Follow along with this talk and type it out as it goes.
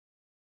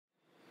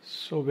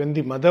So when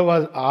the mother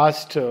was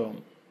asked a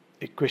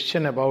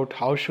question about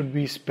how should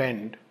we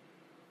spend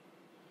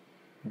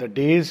the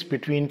days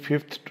between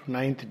 5th to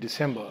 9th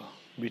December,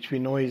 which we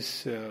know is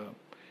Sri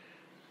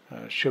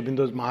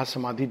Aurobindo's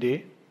Mahasamadhi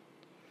day,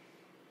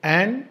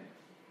 and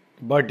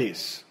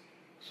birthdays.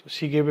 So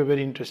she gave a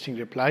very interesting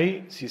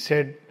reply. She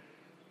said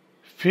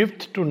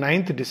 5th to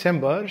 9th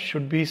December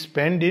should be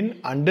spent in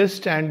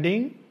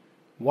understanding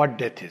what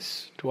death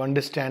is, to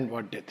understand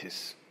what death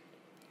is.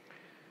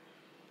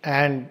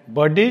 And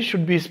birthdays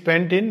should be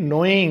spent in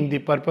knowing the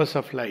purpose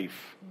of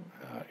life.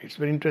 It's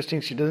very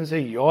interesting, she doesn't say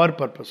your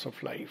purpose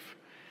of life,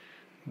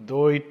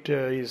 though it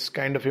is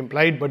kind of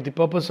implied, but the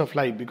purpose of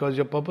life, because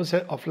your purpose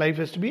of life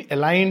has to be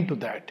aligned to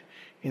that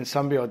in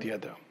some way or the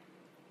other.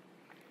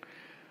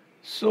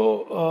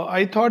 So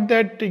I thought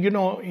that,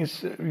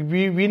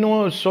 we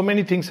know so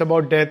many things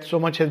about death, so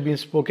much has been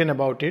spoken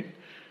about it.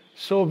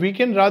 So we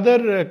can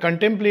rather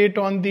contemplate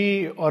on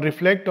or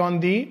reflect on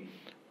the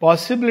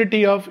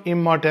possibility of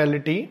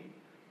immortality,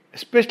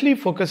 especially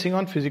focusing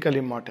on physical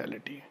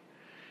immortality.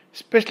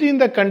 Especially in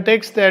the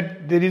context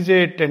that there is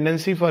a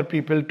tendency for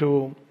people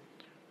to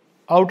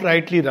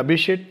outrightly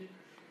rubbish it,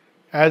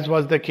 as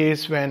was the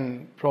case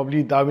when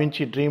probably Da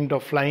Vinci dreamed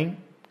of flying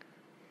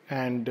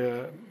and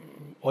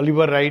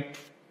Oliver Wright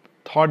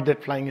thought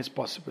that flying is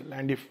possible.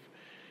 And if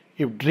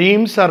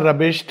dreams are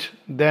rubbished,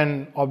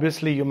 then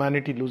obviously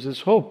humanity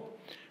loses hope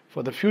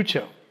for the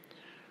future.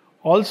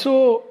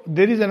 Also,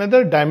 there is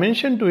another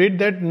dimension to it,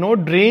 that no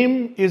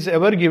dream is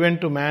ever given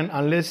to man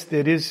unless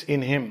there is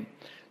in him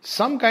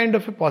some kind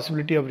of a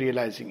possibility of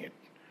realizing it.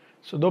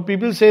 So though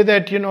people say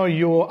that,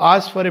 you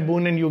ask for a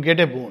boon and you get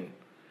a boon,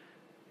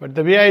 but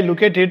the way I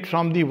look at it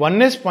from the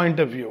oneness point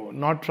of view,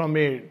 not from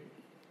a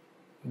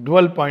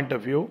dual point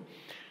of view,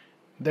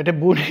 that a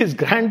boon is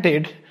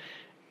granted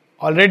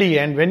already,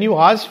 and when you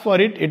ask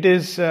for it, it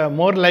is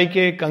more like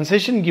a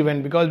concession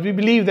given, because we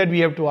believe that we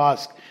have to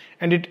ask,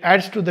 and it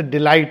adds to the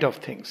delight of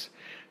things.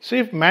 So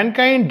if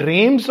mankind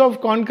dreams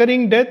of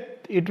conquering death,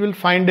 it will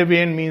find a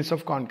way and means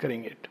of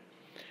conquering it.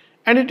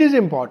 And it is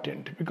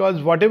important,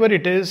 because whatever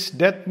it is,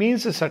 death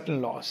means a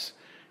certain loss.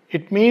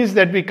 It means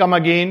that we come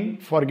again,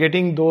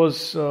 forgetting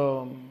those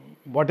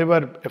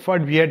whatever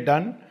effort we had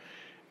done.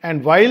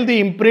 And while the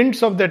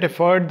imprints of that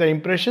effort, the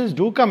impressions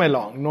do come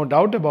along, no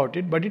doubt about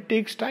it, but it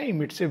takes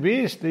time. It's a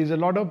waste. There is a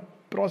lot of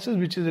process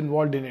which is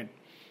involved in it.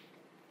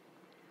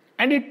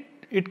 And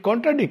it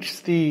contradicts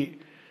the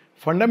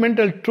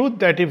fundamental truth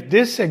that if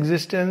this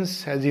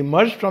existence has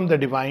emerged from the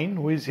divine,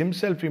 who is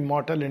himself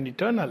immortal and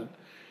eternal,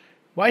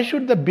 why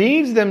should the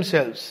beings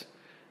themselves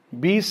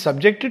be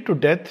subjected to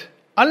death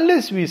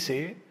unless we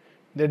say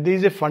that there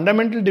is a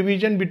fundamental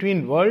division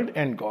between world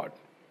and God?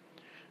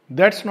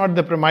 That's not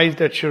the premise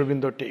that Sri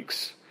Aurobindo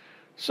takes.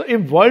 So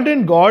if world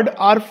and God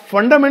are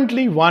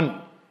fundamentally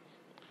one,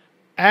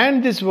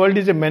 and this world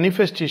is a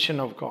manifestation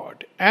of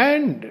God,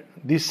 and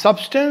the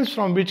substance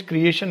from which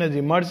creation has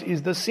emerged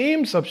is the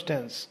same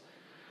substance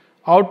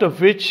out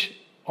of which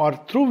or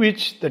through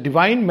which the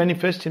divine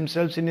manifests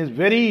himself in his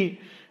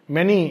very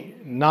many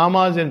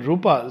namas and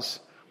rupas,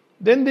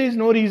 then there is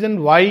no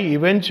reason why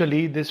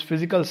eventually this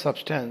physical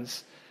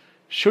substance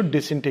should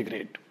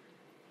disintegrate.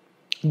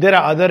 There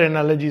are other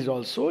analogies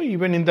also,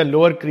 even in the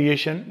lower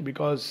creation,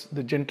 because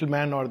the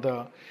gentleman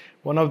or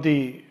one of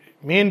the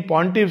main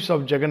pontiffs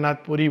of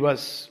Jagannath Puri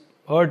was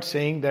heard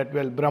saying that,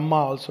 Brahma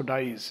also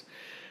dies.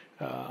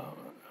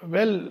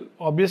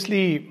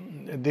 Obviously,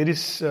 there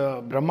is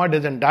Brahma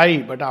doesn't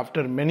die, but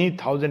after many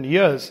thousand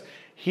years,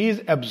 he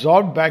is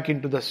absorbed back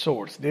into the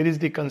source. There is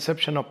the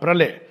conception of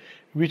pralaya,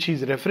 which he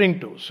is referring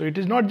to. So it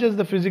is not just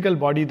the physical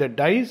body that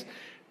dies,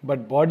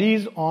 but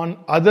bodies on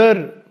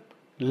other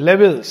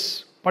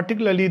levels,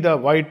 particularly the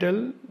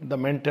vital, the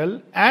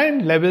mental,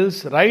 and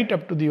levels right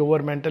up to the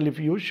over-mental, if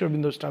you use Sri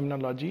Aurobindo's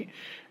terminology,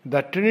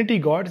 the Trinity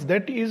gods,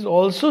 that is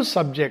also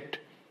subject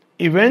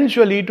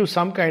eventually to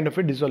some kind of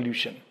a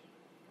dissolution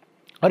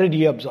or a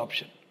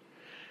reabsorption.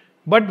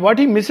 But what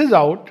he misses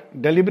out,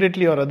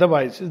 deliberately or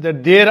otherwise, is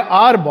that there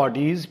are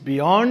bodies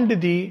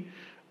beyond the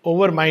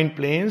over-mind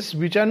planes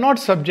which are not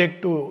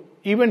subject to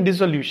even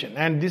dissolution.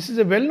 And this is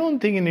a well-known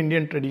thing in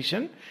Indian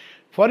tradition.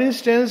 For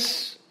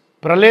instance,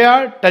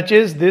 Pralaya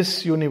touches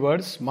this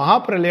universe,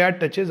 Mahapralaya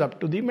touches up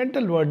to the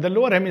mental world, the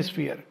lower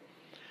hemisphere.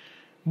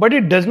 But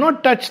it does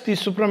not touch the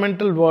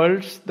supramental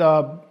worlds,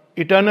 the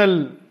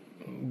eternal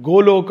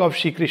Golok of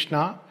Shri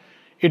Krishna.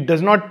 It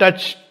does not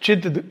touch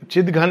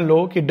Chidghan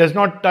Lok, it does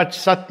not touch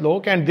Sat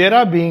Lok, and there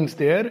are beings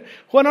there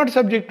who are not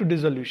subject to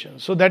dissolution.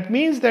 So that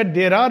means that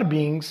there are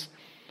beings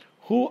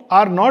who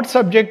are not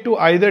subject to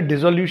either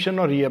dissolution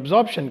or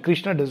reabsorption.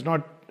 Krishna there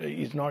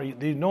is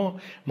no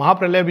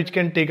Mahapralaya which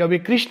can take away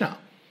Krishna.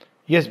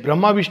 Yes,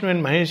 Brahma, Vishnu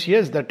and Mahesh,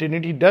 yes, the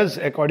Trinity does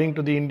according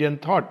to the Indian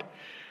thought.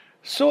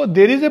 So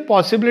there is a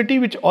possibility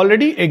which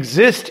already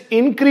exists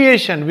in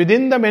creation,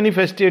 within the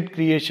manifested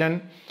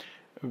creation.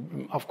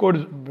 Of course,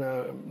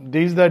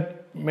 there is the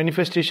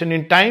manifestation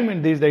in time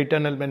and there is the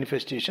eternal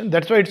manifestation.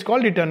 That's why it's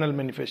called eternal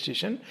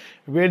manifestation,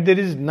 where there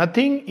is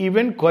nothing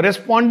even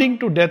corresponding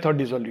to death or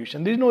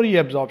dissolution. There is no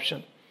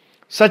reabsorption.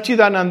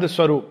 Sachidananda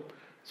Swarup.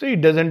 So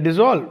it doesn't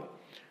dissolve.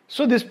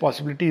 So this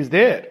possibility is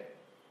there.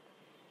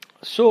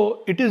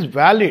 So it is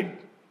valid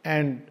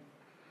and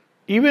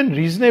even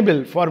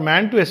reasonable for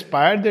man to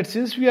aspire that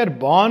since we are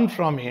born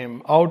from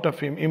him, out of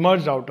him,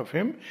 emerged out of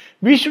him,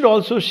 we should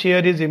also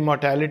share his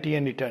immortality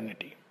and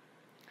eternity.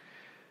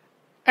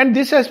 And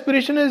this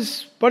aspiration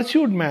has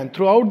pursued man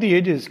throughout the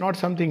ages, not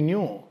something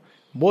new.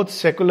 Both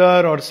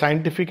secular or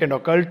scientific and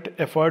occult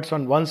efforts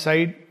on one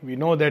side, we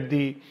know that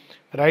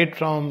right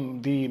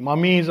from the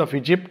mummies of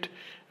Egypt,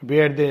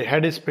 where they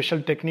had a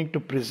special technique to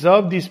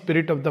preserve the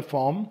spirit of the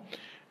form,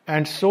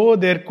 and so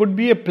there could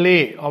be a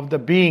play of the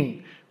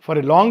being for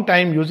a long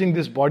time using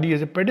this body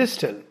as a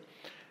pedestal.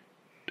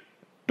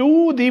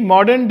 To the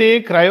modern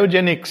day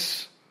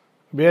cryogenics,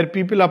 where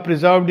people are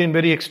preserved in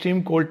very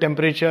extreme cold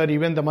temperature.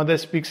 Even the mother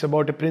speaks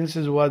about a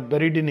princess who was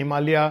buried in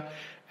Himalaya,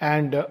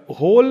 and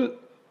whole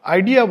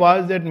idea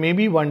was that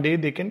maybe one day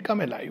they can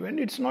come alive. And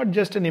it's not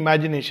just an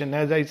imagination.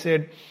 As I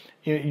said,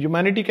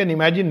 humanity can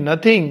imagine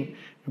nothing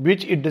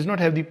which it does not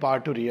have the power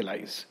to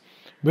realize.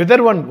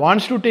 Whether one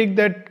wants to take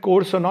that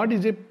course or not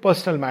is a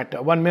personal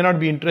matter. One may not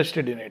be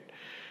interested in it,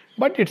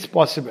 but it's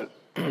possible.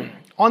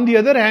 On the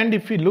other hand,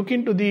 if we look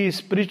into the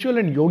spiritual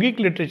and yogic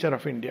literature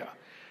of India,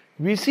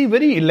 we see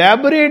very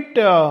elaborate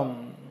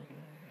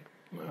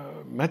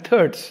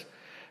methods.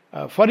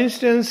 For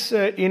instance,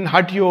 in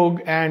Hatha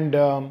Yoga and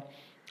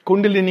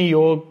Kundalini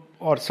Yoga,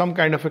 or some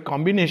kind of a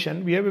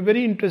combination, we have a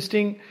very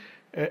interesting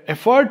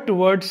effort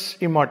towards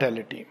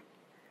immortality.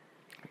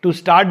 To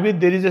start with,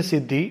 there is a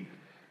siddhi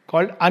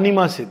called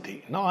Anima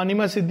Siddhi. Now,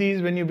 Anima Siddhi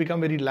is when you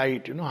become very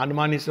light.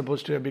 Hanuman is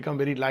supposed to have become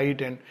very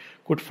light and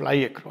could fly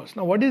across.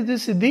 Now, what is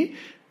this siddhi?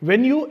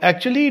 When you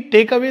actually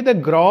take away the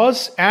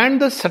gross and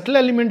the subtle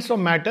elements of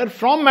matter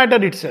from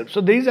matter itself.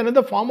 So there is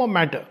another form of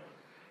matter,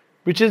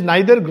 which is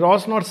neither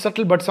gross nor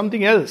subtle, but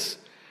something else.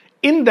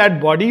 In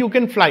that body, you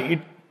can fly. It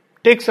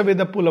takes away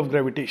the pull of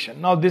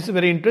gravitation. Now, this is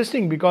very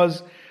interesting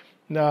because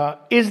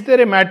is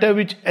there a matter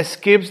which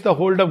escapes the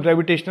hold of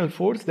gravitational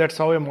force? That's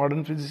how a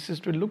modern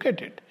physicist will look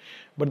at it.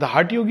 But the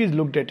Hatha Yogis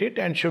looked at it,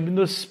 and Sri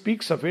Aurobindo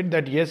speaks of it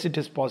that yes, it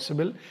is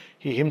possible.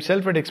 He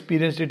himself had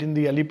experienced it in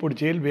the Alipur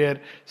jail, where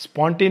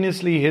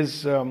spontaneously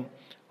his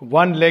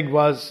one leg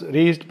was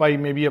raised by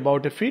maybe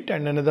about a feet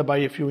and another by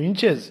a few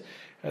inches,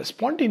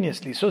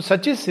 spontaneously. So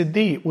such a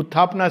siddhi,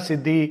 Uthapana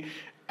siddhi,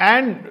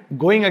 and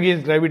going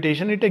against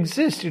gravitation, it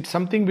exists. It's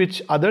something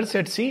which others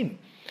had seen.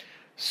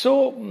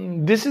 So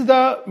this is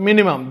the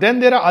minimum. Then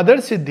there are other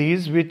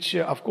siddhis which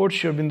of course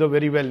Sri Aurobindo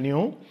very well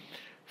knew.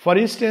 For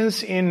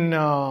instance, in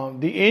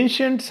the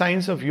ancient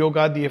science of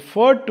yoga, the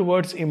effort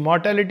towards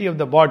immortality of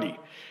the body,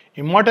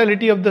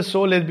 immortality of the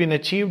soul has been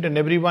achieved, and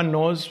everyone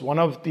knows one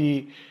of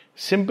the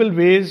simple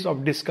ways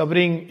of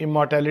discovering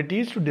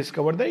immortality is to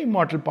discover the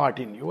immortal part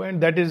in you,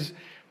 and that is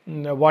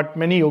what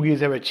many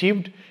yogis have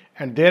achieved.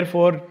 And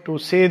therefore, to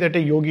say that a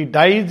yogi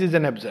dies is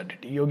an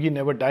absurdity. Yogi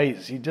never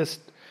dies, he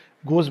just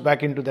goes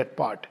back into that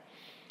part.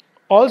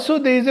 Also,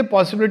 there is a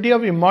possibility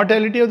of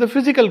immortality of the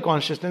physical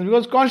consciousness,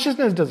 because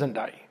consciousness doesn't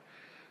die.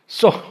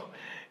 So,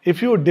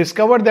 if you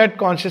discover that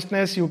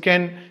consciousness, you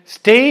can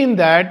stay in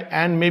that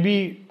and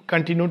maybe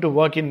continue to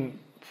work in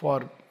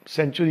for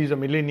centuries or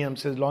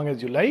millenniums as long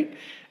as you like.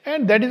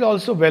 And that is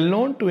also well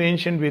known to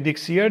ancient Vedic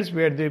seers,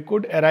 where they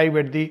could arrive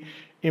at the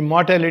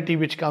immortality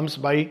which comes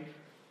by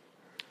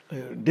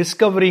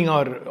discovering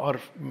or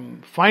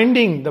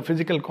finding the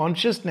physical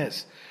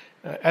consciousness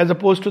as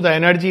opposed to the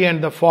energy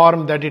and the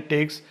form that it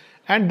takes,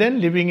 and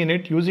then living in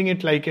it, using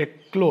it like a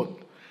cloth.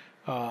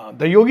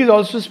 The yogis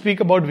also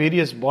speak about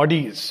various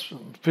bodies,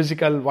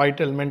 physical,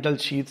 vital, mental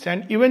sheaths,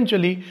 and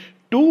eventually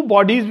two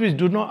bodies which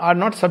are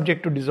not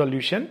subject to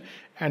dissolution,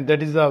 and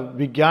that is the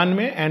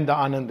Vijnanmay and the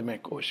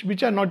Anandamay Kosh,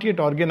 which are not yet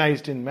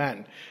organized in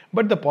man,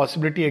 but the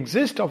possibility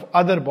exists of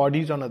other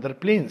bodies on other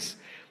planes.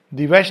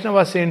 The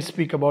Vaishnava saints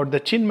speak about the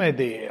Chinmay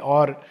Deha,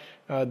 or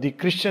the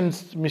Christian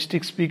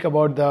mystics speak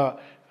about the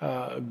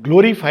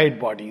glorified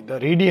body, the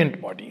radiant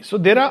body. So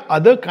there are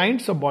other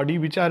kinds of body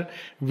which are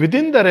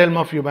within the realm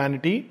of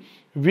humanity,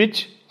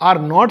 which are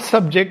not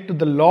subject to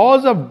the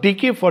laws of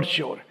decay for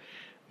sure.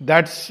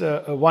 That's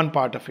one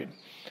part of it.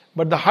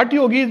 But the Hatha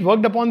Yogis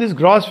worked upon this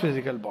gross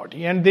physical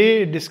body, and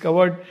they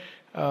discovered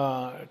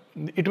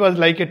it was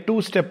like a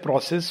two-step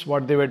process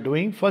what they were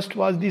doing. First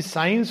was the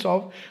science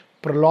of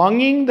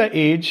prolonging the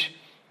age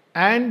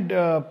and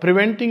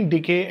preventing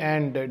decay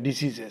and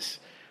diseases.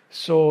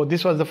 So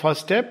this was the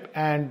first step,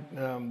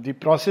 and the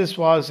process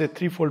was a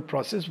threefold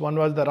process. One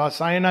was the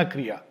Rasayana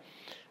Kriya,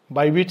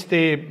 by which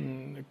they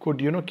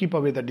could keep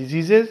away the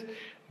diseases.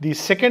 The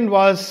second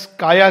was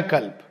Kaya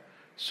Kalp.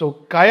 So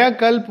Kaya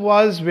Kalp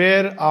was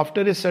where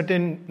after a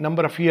certain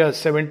number of years,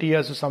 70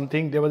 years or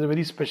something, there was a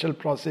very special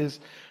process,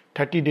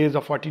 30 days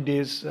or 40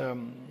 days,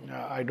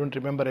 I don't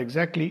remember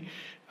exactly,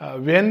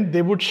 when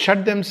they would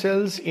shut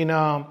themselves in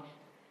a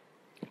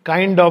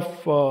kind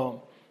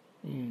of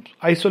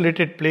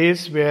isolated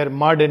place where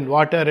mud and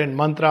water and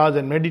mantras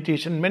and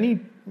meditation,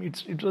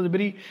 it was a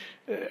very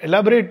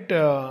elaborate,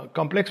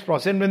 complex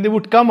process. And when they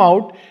would come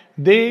out,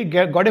 they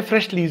got a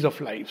fresh lease of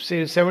life.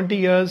 Say 70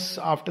 years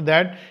after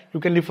that, you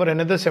can live for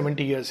another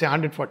 70 years, say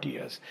 140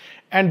 years.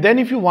 And then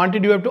if you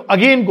wanted, you have to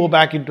again go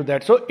back into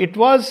that. So it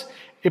was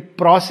a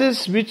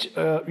process which,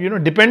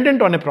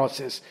 dependent on a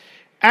process.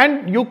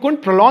 And you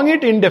couldn't prolong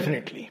it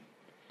indefinitely.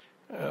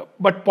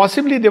 But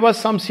possibly there was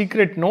some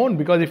secret known,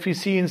 because if we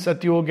see in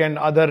Satyuga and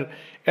other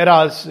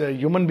eras,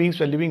 human beings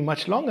were living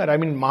much longer. I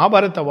mean,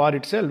 Mahabharata war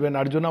itself, when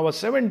Arjuna was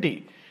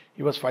 70,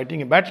 he was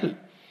fighting a battle.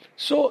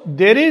 So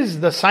there is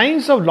the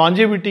science of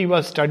longevity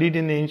was studied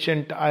in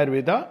ancient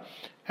Ayurveda,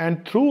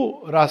 and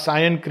through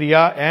Rasayan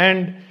Kriya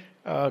and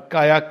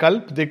Kaya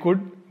Kalp, they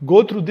could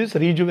go through this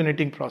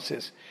rejuvenating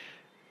process.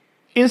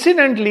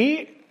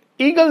 Incidentally,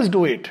 eagles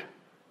do it.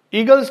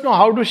 Eagles know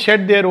how to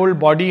shed their old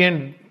body,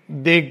 and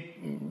they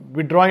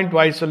withdraw into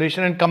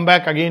isolation and come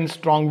back again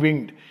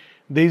strong-winged.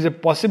 There is a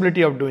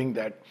possibility of doing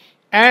that.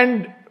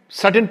 And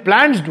certain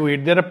plants do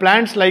it. There are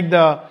plants like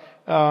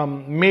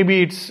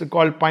maybe it's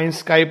called pine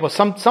skype or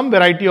some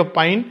variety of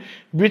pine,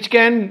 which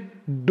can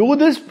do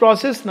this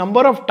process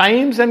number of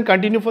times and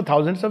continue for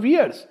thousands of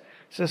years.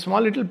 It's a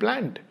small little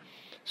plant.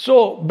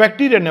 So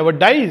bacteria never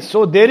dies.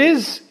 So there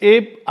is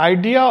a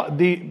idea,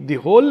 the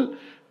whole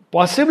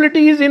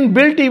possibility is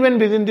inbuilt even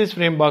within this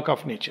framework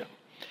of nature.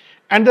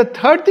 And the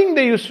third thing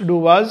they used to do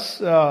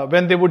was,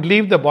 when they would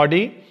leave the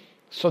body,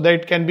 so that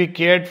it can be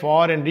cared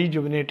for and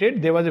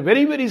rejuvenated, there was a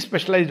very, very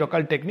specialized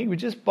occult technique,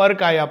 which is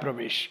Parkaya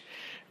Pravesh,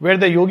 where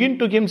the yogin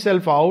took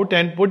himself out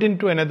and put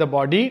into another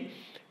body,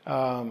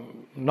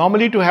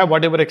 normally to have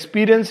whatever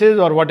experiences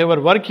or whatever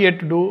work he had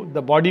to do.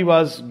 The body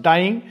was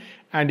dying,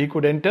 and he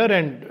could enter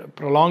and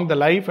prolong the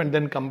life and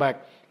then come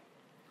back.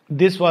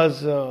 This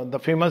was the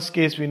famous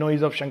case we know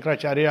is of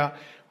Shankaracharya,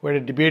 who had a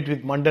debate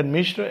with Mandan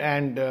Mishra,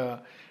 and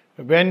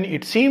when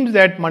it seems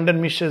that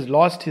Mandan Mishra has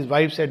lost, his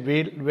wife said,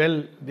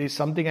 well, there is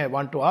something I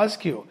want to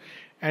ask you.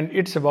 And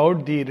it's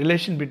about the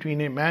relation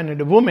between a man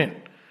and a woman.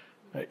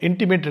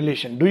 Intimate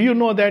relation. Do you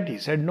know that? He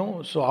said,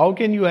 no. So how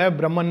can you have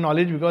Brahman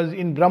knowledge? Because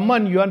in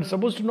Brahman, you are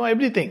supposed to know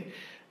everything.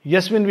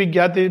 Yasmin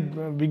Vigyati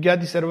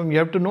Sarvam, you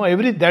have to know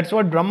everything. That's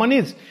what Brahman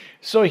is.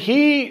 So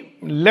he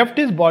left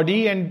his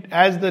body, and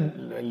as the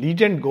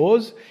legend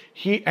goes,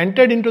 he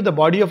entered into the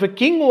body of a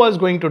king who was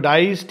going to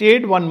die. He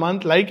stayed 1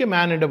 month like a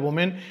man and a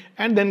woman,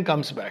 and then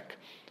comes back.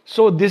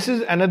 So this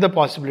is another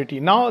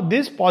possibility. Now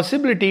this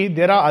possibility,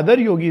 there are other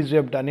yogis who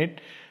have done it.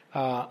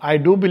 I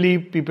do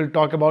believe people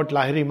talk about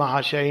Lahiri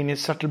Mahashaya. In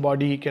his subtle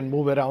body he can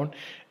move around.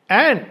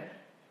 And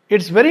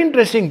it's very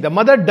interesting. The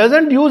mother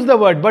doesn't use the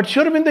word, but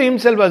Sri Aurobindo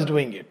himself was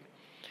doing it.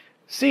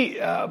 See,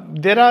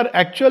 there are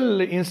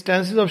actual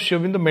instances of Sri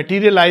Aurobindo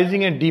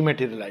materializing and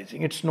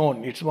dematerializing. It's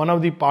known. It's one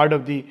of the part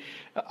of the...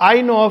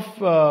 I know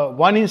of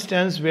one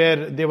instance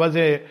where there was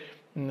a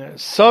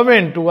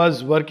servant who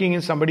was working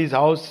in somebody's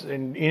house,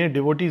 in a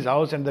devotee's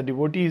house, and the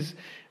devotees,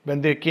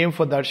 when they came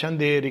for darshan,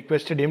 they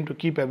requested him to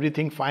keep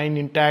everything fine,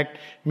 intact,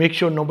 make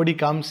sure nobody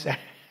comes.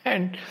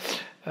 And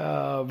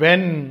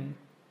when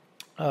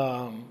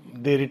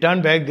they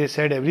returned back, they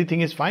said,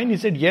 everything is fine. He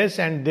said, yes,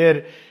 and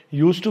there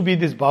used to be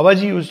this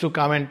Babaji used to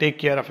come and take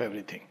care of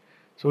everything.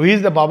 So he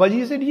is the Babaji.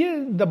 He said,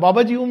 yes, the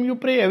Babaji whom you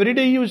pray, every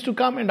day he used to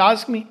come and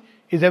ask me,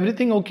 is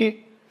everything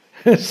okay?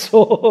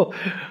 So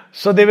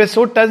they were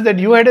so touched that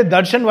you had a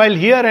darshan while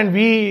here, and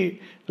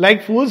we,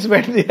 like fools,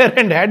 went there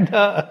and had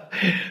the...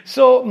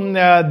 So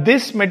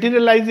this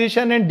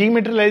materialization and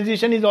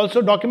dematerialization is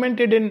also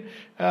documented in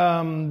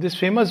this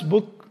famous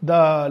book,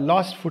 The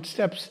Lost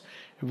Footsteps,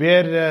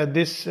 where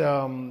this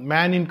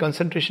man in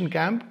concentration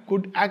camp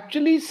could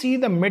actually see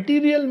the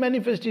material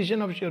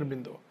manifestation of Sri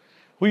Aurobindo,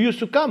 who used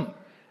to come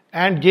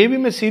and gave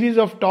him a series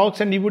of talks,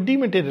 and he would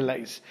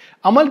dematerialize.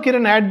 Amal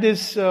Kiran had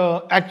this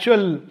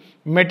actual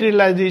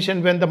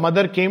materialization when the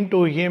mother came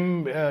to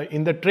him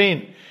in the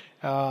train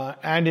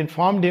and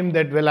informed him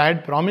that, well, I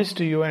had promised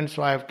to you and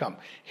so I have come.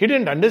 He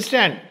didn't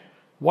understand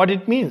what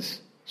it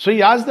means. So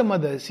he asked the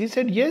mother. She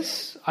said,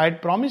 yes, I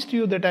had promised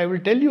you that I will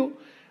tell you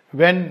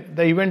when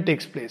the event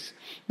takes place.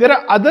 There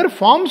are other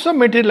forms of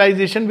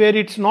materialization where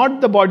it's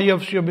not the body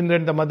of Sri Aurobindo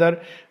and the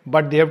mother,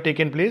 but they have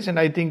taken place. And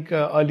I think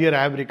earlier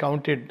I have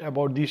recounted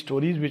about these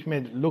stories, which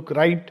may look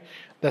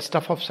the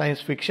stuff of science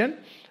fiction.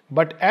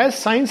 But as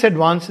science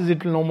advances,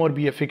 it will no more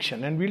be a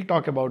fiction. And we'll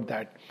talk about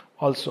that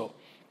also.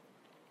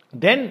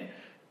 Then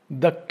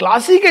the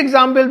classic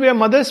example where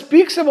mother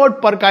speaks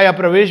about Parkaya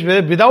Pravesh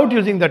without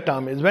using the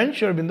term is when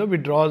Sri Aurobindo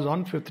withdraws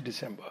on 5th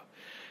December.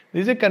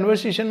 There is a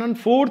conversation on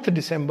 4th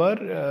December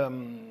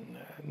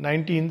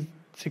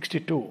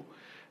 1962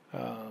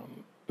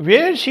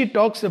 where she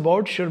talks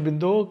about Sri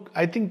Aurobindo.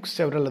 I think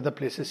several other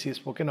places she has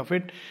spoken of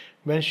it.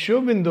 When Sri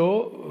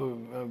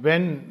Aurobindo,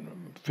 when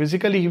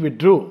physically he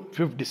withdrew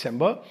 5th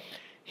December,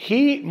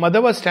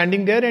 mother was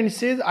standing there and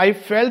says, I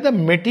felt the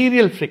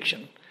material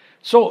friction.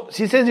 So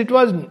she says it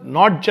was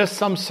not just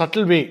some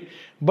subtle way,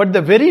 but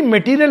the very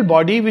material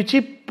body which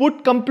he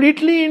put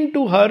completely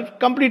into her,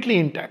 completely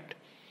intact.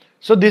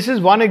 So this is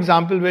one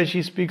example where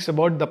she speaks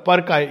about the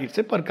Parkaya. It's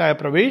a Parkaya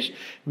Pravesh,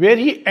 where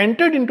he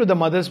entered into the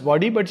mother's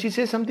body, but she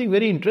says something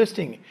very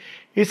interesting.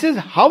 He says,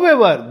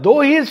 however,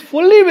 though he is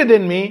fully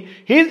within me,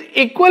 he is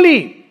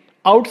equally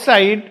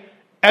outside,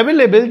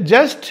 available,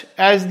 just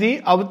as the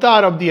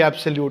avatar of the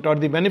Absolute, or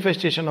the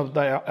manifestation of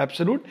the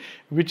Absolute,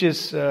 which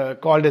is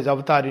called as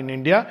avatar in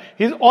India.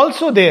 He is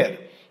also there.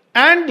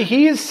 And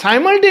he is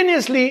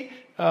simultaneously,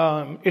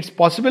 it's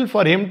possible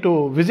for him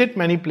to visit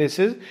many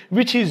places,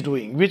 which he is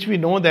doing, which we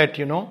know that,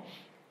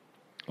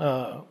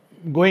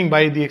 going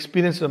by the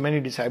experience of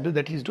many disciples,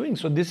 that he is doing.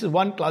 So this is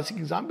one classic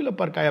example of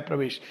Parkaya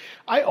Pravesh.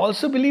 I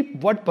also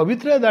believe what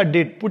Pavitrada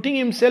did, putting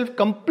himself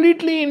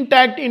completely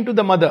intact into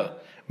the mother,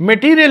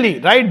 materially,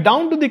 right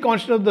down to the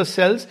consciousness of the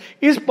cells,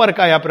 is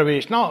Parkaya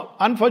Pravesh. Now,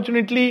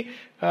 unfortunately,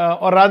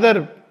 or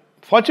rather,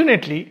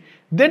 fortunately,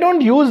 they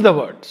don't use the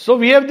word. So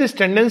we have this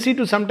tendency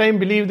to sometimes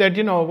believe that,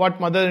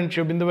 what Mother and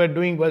Sri Aurobindo were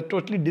doing was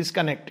totally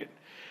disconnected.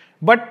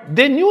 But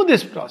they knew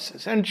this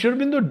process, and Sri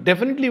Aurobindo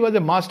definitely was a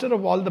master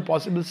of all the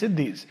possible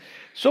siddhis.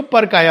 So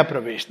Parkaya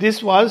Pravesh,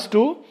 this was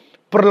to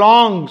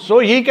prolong, so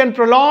he can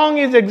prolong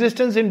his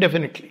existence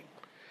indefinitely.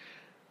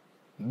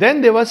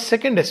 Then there was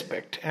second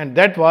aspect, and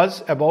that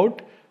was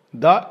about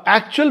the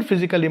actual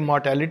physical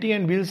immortality,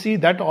 and we'll see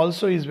that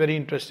also is very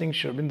interesting.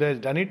 Sri Aurobindo has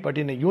done it, but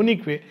in a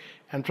unique way,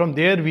 and from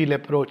there we'll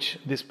approach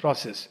this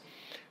process.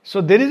 So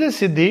there is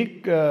a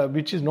siddhi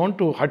which is known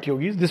to Hatha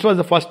Yogis. This was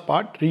the first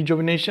part,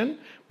 rejuvenation,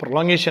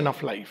 prolongation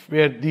of life,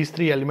 where these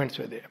three elements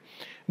were there.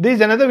 There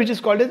is another which is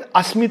called as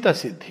Asmita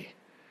Siddhi.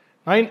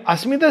 Now in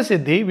Asmita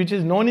Siddhi, which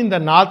is known in the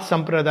Nath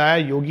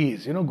Sampradaya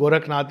Yogis,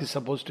 Gorakhnath is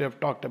supposed to have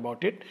talked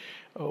about it.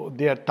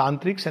 They are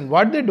tantrics, and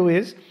what they do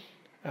is,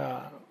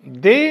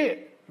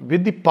 they,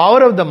 with the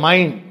power of the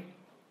mind,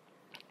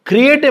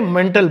 create a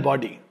mental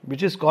body,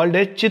 which is called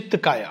a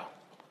Chittakaya,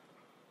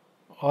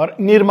 or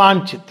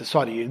Nirman Chit,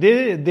 sorry.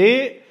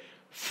 They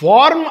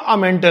form a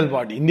mental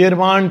body,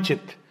 Nirman Chit.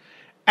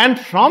 And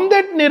from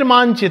that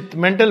Nirman Chit,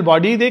 mental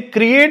body, they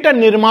create a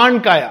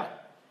Nirman Kaya.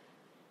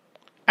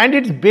 And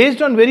it's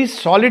based on very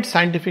solid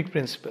scientific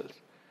principles,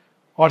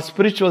 or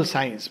spiritual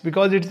science,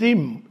 because it's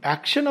the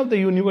action of the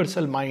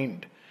universal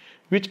mind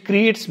which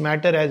creates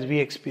matter as we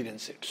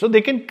experience it. So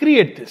they can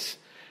create this.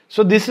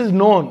 So this is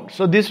known.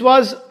 So this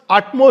was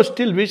utmost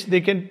till which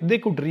they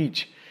could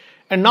reach.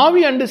 And now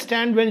we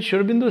understand when Sri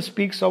Aurobindo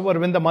speaks of, or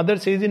when the mother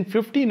says in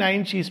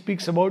 59, she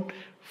speaks about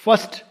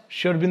first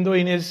Sri Aurobindo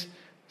in his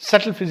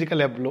subtle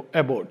physical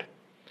abode.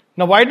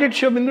 Now why did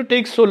Sri Aurobindo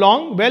take so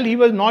long? Well, he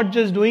was not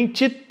just doing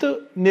Chit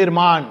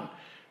Nirman,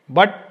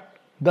 but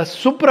the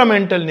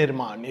supramental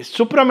Nirman. Is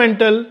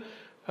supramental,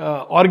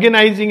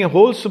 organizing a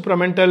whole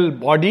supramental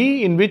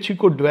body in which he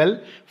could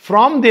dwell.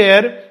 From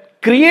there,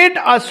 create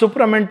a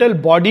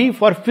supramental body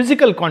for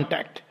physical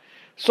contact.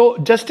 So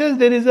just as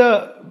there is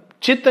a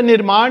Chitta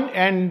Nirman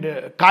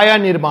and Kaya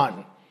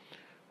Nirman.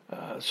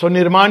 So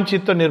Nirman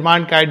Chitta,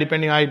 Nirman Kaya,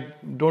 depending, I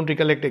don't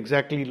recollect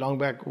exactly long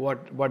back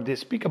what they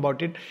speak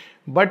about it.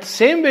 But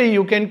same way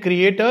you can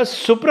create a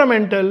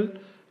supramental,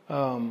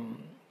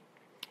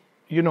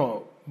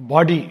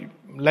 body,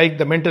 like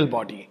the mental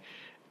body.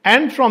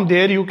 And from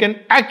there you can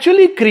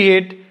actually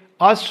create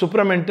a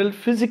supramental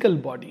physical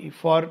body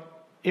for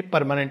a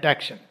permanent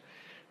action.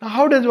 Now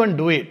how does one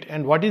do it,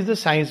 and what is the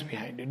science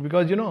behind it?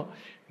 Because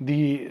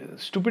the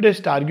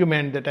stupidest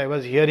argument that I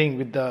was hearing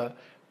with the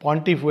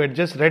pontiff who had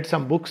just read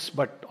some books,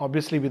 but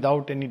obviously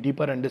without any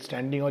deeper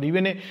understanding or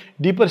even a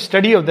deeper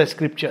study of the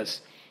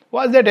scriptures,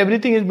 was that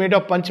everything is made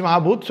of Panch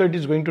Mahabhut, so it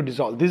is going to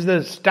dissolve. This is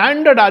the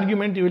standard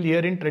argument you will hear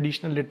in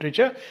traditional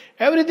literature.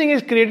 Everything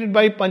is created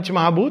by Panch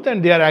Mahabhut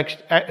and they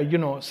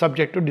are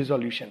subject to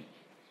dissolution.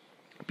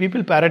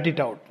 People parrot it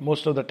out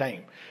most of the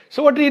time.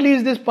 So what really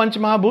is this Panch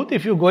Mahabhut?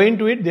 If you go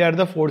into it, they are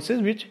the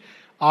forces which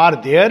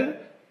are there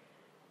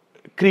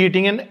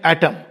creating an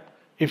atom.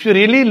 If you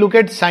really look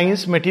at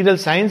science, material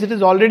science, it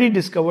has already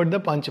discovered the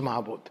Panch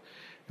Mahabhut.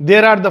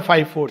 There are the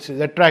five forces: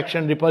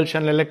 attraction,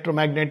 repulsion,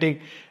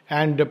 electromagnetic,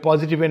 and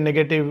positive and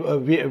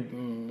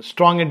negative,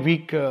 strong and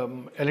weak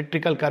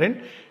electrical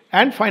current.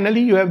 And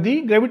finally, you have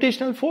the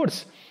gravitational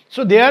force.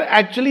 So they are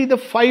actually the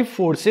five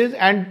forces.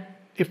 And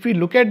if we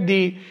look at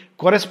the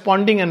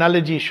corresponding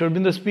analogy, Sri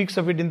Aurobindo speaks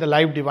of it in the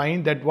Life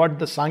Divine, that what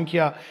the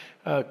Sankhya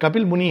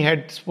Kapil Muni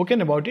had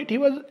spoken about it. He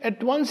was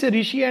at once a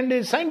rishi and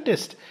a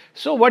scientist.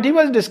 So what he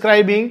was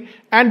describing,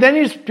 and then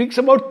he speaks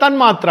about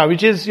Tanmatra,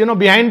 which is,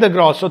 behind the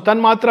gross. So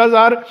Tanmatras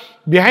are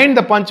behind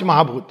the Panch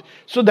Mahabhut.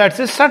 So that's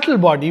a subtle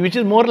body, which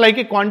is more like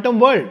a quantum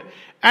world.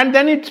 And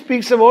then it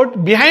speaks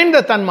about behind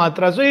the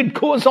Tanmatra. So it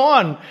goes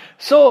on.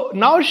 So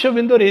now Sri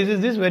Aurobindo raises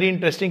this very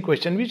interesting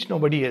question, which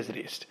nobody has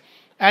raised.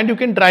 And you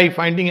can try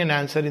finding an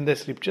answer in the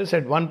scriptures.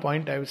 At one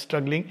point I was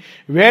struggling,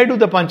 where do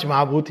the Panch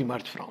Mahabhut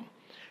emerge from?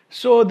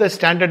 So the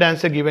standard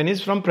answer given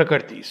is from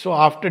Prakriti. So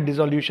after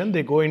dissolution,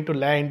 they go into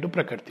Laya, into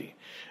Prakriti.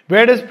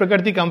 Where does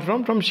Prakriti come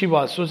from? From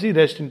Shiva. So she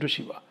rests into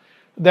Shiva.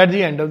 That's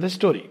the end of the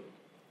story.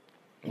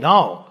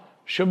 Now,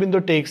 Sri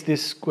Aurobindo takes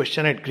this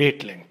question at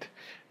great length.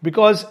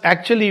 Because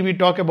actually we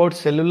talk about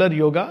cellular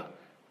yoga,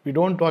 we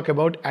don't talk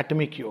about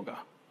atomic yoga.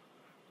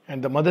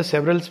 And the mother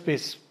several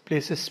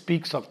places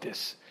speaks of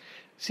this.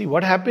 See,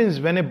 what happens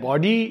when a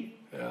body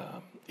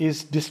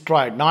is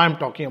destroyed? Now I'm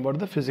talking about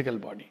the physical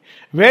body.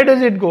 Where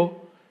does it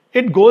go?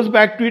 It goes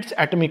back to its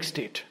atomic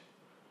state.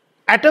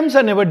 Atoms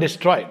are never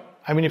destroyed.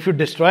 I mean, if you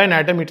destroy an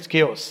atom, it's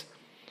chaos.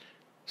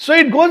 So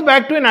it goes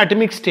back to an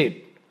atomic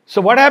state.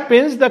 So what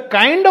happens? The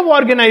kind of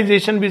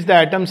organization which the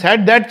atoms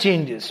had, that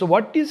changes. So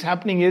what is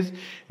happening is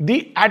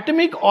the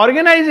atomic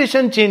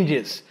organization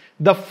changes.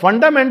 The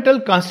fundamental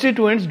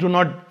constituents do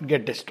not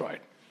get destroyed.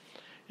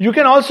 You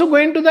can also go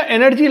into the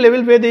energy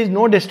level where there is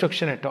no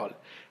destruction at all.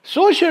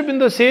 So Sri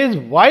Aurobindo says,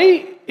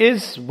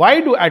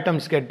 why do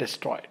atoms get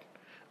destroyed?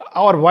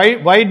 Or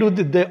why do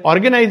the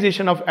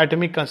organization of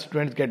atomic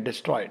constituents get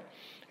destroyed?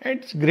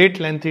 It's great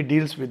length, he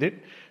deals with it.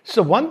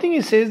 So one thing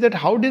he says that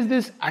how does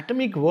this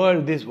atomic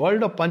world, this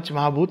world of Panch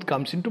Mahabhut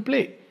comes into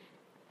play?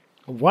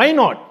 Why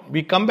not?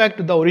 We come back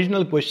to the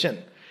original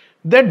question.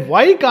 That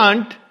why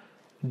can't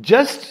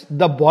just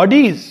the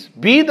bodies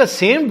be the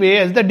same way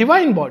as the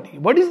divine body?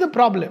 What is the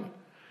problem?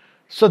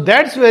 So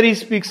that's where he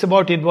speaks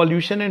about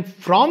involution, and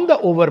from the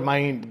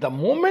overmind, the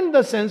moment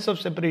the sense of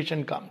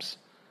separation comes,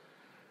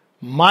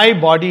 my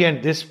body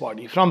and this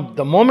body, from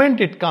the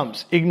moment it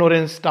comes,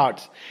 ignorance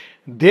starts.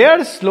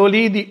 There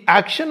slowly the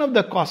action of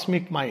the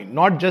cosmic mind,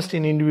 not just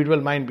in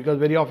individual mind, because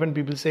very often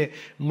people say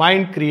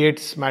mind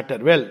creates matter.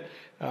 Well,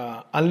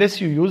 unless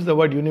you use the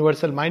word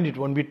universal mind, it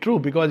won't be true,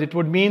 because it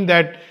would mean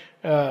that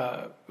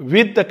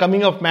with the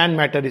coming of man,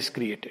 matter is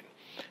created.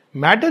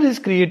 Matter is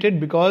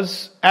created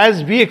because,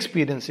 as we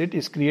experience it,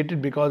 is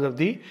created because of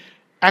the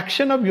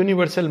action of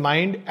universal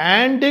mind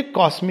and a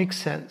cosmic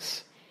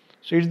sense.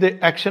 So it's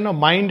the action of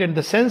mind and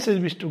the senses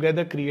which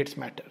together creates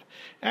matter.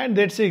 And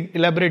that's an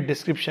elaborate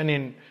description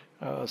in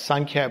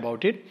Sankhya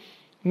about it.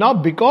 Now,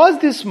 because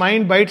this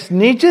mind by its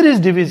nature is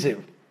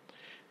divisive,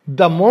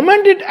 the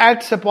moment it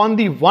acts upon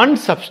the one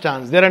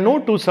substance, there are no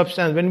two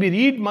substances. When we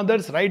read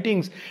Mother's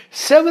writings,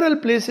 several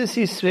places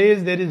he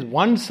says there is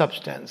one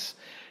substance.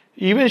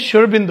 Even Sri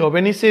Aurobindo,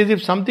 when he says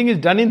if something is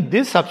done in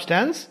this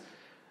substance,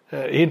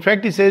 in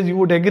fact he says you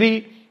would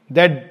agree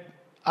that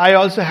I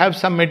also have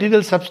some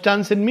material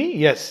substance in me?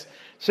 Yes.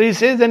 So he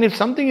says then if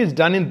something is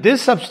done in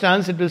this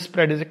substance, it will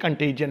spread as a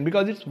contagion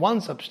because it's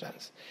one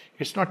substance.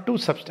 It's not two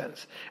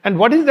substances. And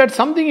what is that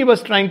something he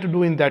was trying to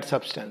do in that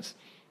substance?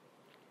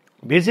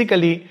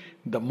 Basically,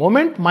 the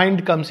moment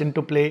mind comes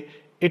into play,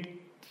 it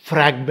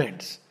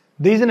fragments.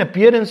 There is an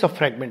appearance of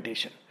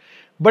fragmentation.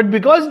 But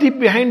because deep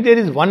behind there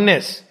is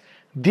oneness,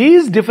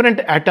 these different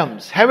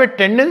atoms have a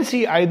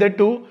tendency either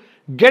to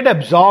get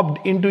absorbed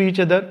into each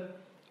other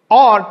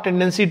or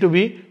tendency to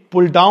be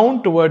pulled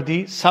down toward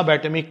the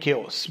subatomic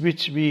chaos,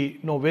 which we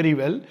know very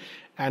well.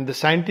 And the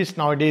scientists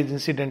nowadays,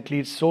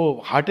 incidentally, it's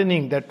so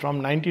heartening that from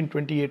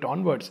 1928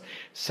 onwards,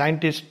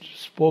 scientists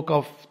spoke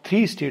of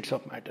 3 states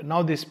of matter.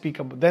 Now they spoke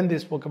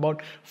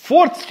about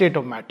 4th state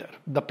of matter,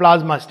 the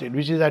plasma state,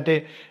 which is at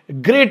a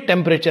great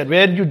temperature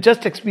where you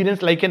just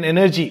experience like an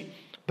energy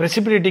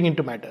precipitating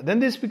into matter. Then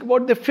they speak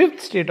about the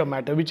 5th state of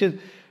matter, which is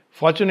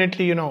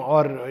fortunately,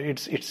 or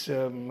it's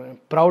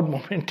proud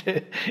moment,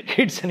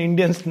 it's an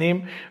Indian's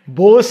name,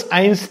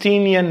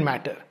 Bose-Einsteinian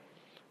matter.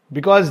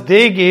 Because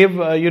they gave,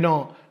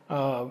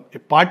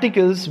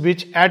 particles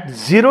which at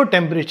 0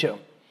 temperature,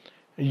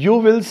 you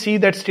will see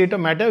that state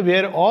of matter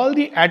where all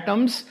the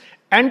atoms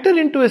enter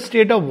into a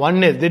state of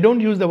oneness. They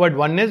don't use the word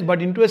oneness,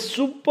 but into a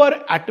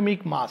super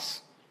atomic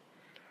mass.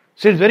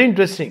 So it's very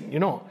interesting,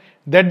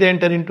 that they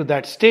enter into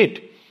that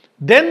state.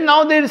 Then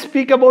now they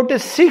speak about a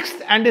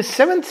 6th and a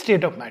 7th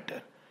state of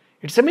matter.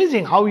 It's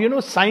amazing how,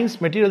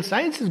 science, material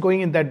science is going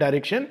in that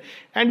direction.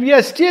 And we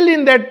are still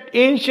in that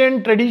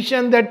ancient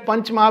tradition, that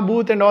Panch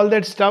Mahabhut and all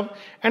that stuff.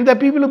 And the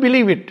people who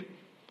believe it.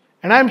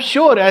 And I'm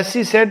sure, as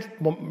he said,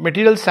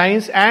 material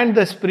science and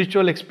the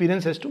spiritual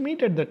experience has to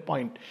meet at that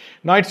point.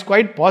 Now it's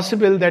quite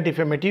possible that if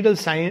a material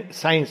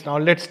science, now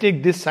let's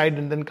take this side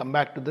and then come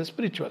back to the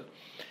spiritual.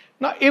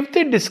 Now if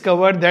they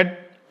discover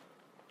that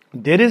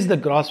there is the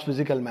gross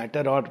physical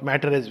matter or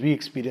matter as we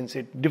experience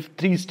it,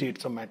 3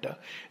 states of matter.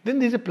 Then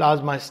there is a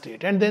plasma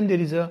state and then there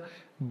is a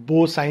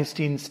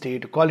Bose-Einstein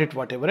state, call it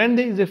whatever. And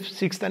there is a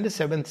 6th and a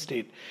 7th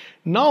state.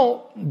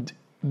 Now,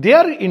 they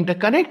are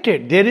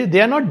interconnected. They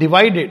are not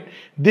divided.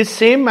 This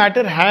same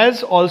matter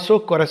has also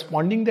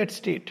corresponding that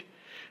state.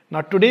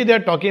 Now today they are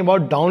talking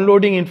about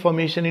downloading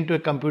information into a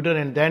computer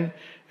and then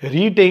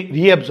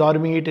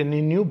reabsorbing it in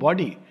a new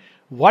body.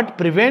 What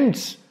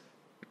prevents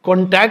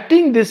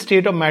contacting this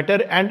state of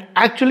matter and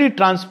actually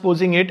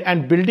transposing it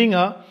and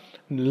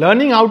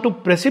learning how to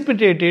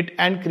precipitate it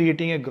and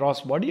creating a gross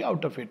body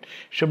out of it?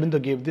 Sri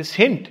Aurobindo gave this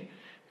hint.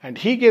 And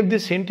he gave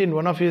this hint in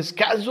one of his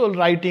casual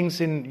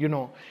writings in,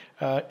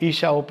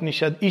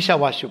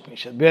 Ishavasya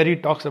Upanishad, where he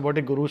talks about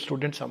a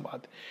guru-student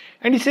samvad.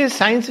 And he says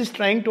science is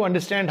trying to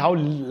understand how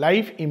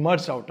life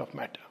emerges out of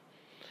matter.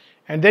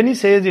 And then he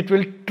says it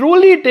will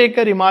truly take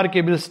a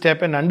remarkable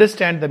step and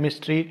understand the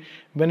mystery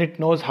when it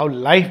knows how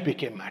life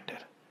became matter.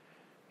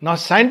 Now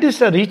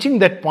scientists are reaching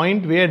that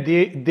point where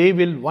they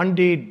will one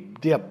day,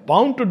 they are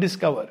bound to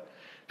discover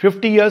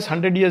 50 years,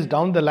 100 years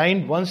down the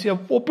line, once you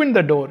have opened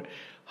the door,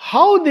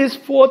 how this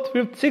fourth,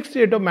 fifth, sixth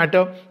state of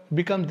matter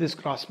becomes this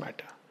gross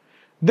matter.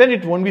 Then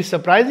it won't be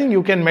surprising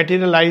you can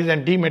materialize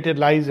and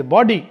dematerialize a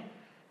body,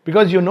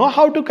 because you know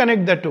how to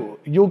connect the two.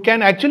 You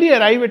can actually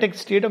arrive at a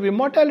state of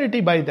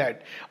immortality by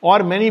that,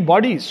 or many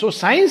bodies. So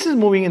science is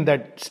moving in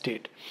that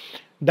state,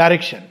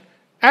 direction.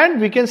 And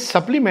we can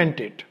supplement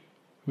it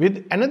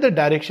with another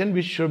direction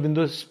which Sri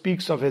Aurobindo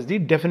speaks of as the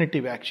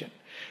definitive action.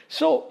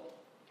 So,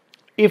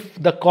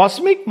 if the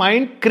cosmic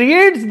mind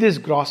creates this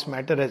gross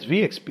matter as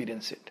we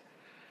experience it,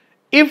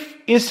 if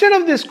instead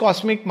of this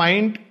cosmic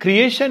mind,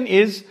 creation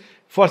is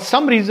for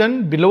some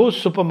reason below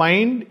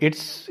supermind,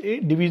 it's a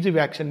divisive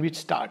action which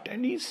start.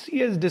 And he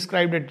has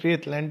described at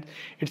great length,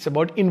 it's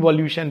about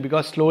involution,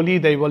 because slowly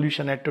the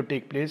evolution had to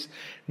take place.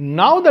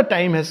 Now the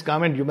time has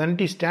come and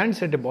humanity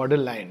stands at a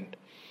borderline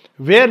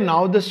where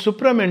now the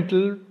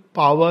supramental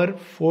power,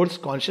 force,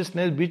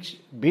 consciousness, which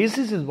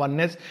basis is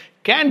oneness,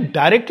 can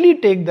directly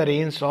take the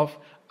reins of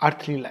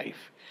earthly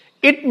life.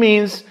 It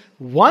means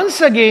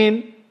once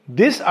again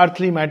this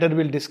earthly matter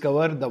will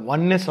discover the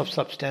oneness of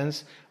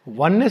substance,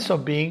 oneness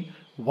of being,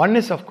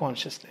 oneness of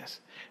consciousness.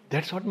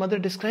 That's what Mother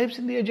describes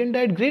in the agenda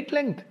at great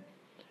length.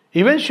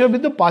 Even Sri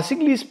Aurobindo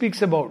passingly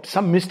speaks about,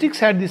 some mystics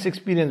had this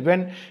experience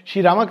when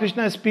Sri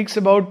Ramakrishna speaks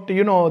about,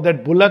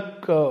 that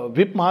bullock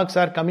whip marks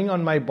are coming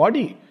on my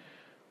body.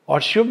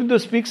 Or Sri Aurobindo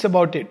speaks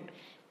about it.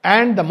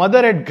 And the Mother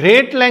at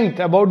great length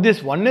about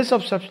this oneness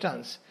of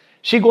substance.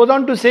 She goes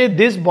on to say,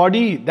 this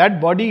body, that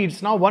body,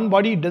 it's now one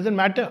body, it doesn't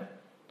matter.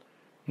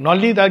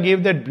 Nalnida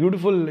gave that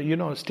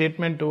beautiful,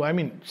 statement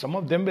to, some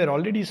of them were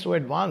already so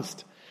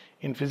advanced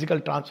in physical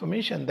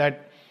transformation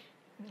that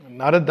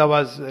Narada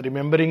was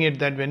remembering it,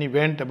 that when he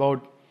went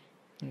about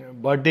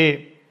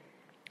birthday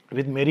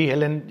with Mary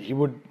Helen, he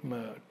would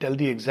tell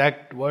the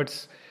exact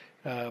words.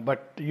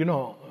 But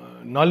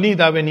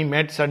Nalnida, when he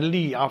met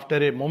suddenly after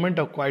a moment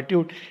of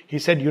quietude, he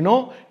said,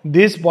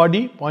 this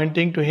body,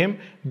 pointing to him,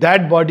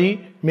 that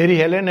body, Mary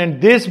Helen,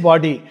 and this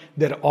body,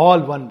 they're all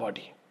one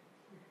body.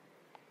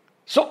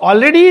 So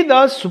already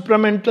the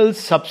supramental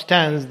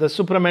substance, the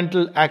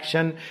supramental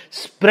action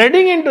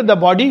spreading into the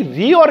body,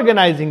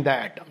 reorganizing the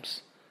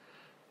atoms.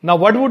 Now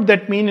what would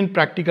that mean in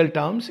practical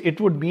terms?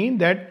 It would mean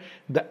that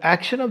the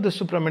action of the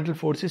supramental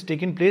force is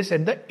taking place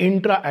at the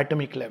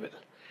intra-atomic level.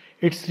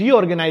 It's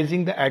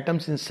reorganizing the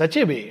atoms in such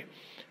a way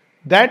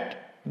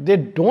that they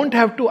don't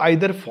have to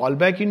either fall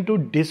back into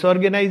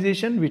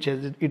disorganization, which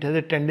has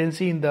a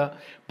tendency in the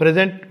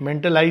present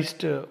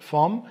mentalized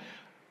form,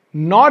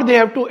 nor they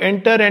have to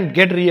enter and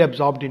get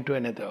reabsorbed into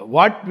another.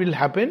 What will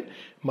happen?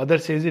 Mother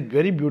says it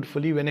very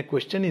beautifully when a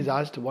question is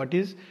asked, what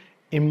is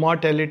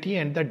immortality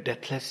and the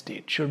deathless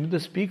state? Sri Aurobindo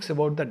speaks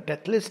about the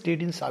deathless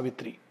state in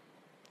Savitri.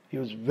 He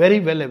was very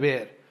well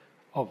aware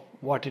of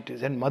what it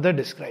is, and Mother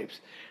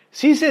describes.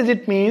 She says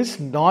it means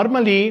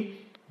normally,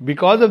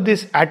 because of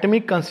this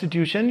atomic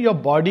constitution, your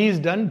body is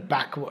done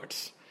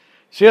backwards.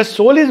 So your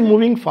soul is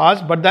moving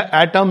fast, but the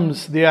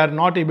atoms, they are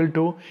not able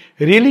to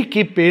really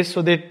keep pace,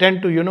 so they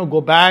tend to,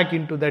 go back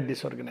into that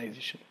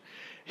disorganization.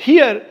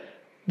 Here,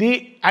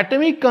 the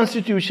atomic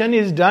constitution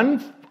is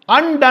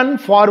undone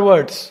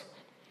forwards.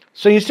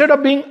 So instead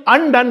of being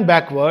undone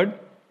backward,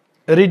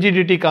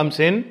 rigidity comes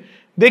in.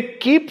 They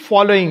keep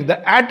following.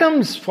 The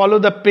atoms follow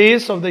the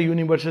pace of the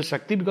universal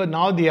Shakti, because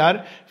now they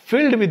are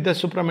filled with the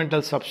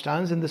supramental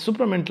substance and the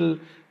supramental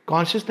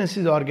consciousness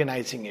is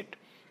organizing it.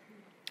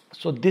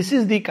 So this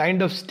is the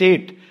kind of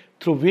state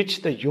through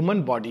which the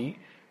human body,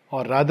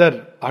 or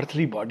rather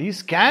earthly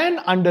bodies, can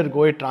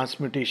undergo a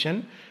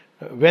transmutation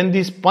when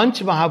these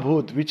Panch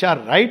Mahabhut, which are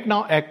right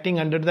now acting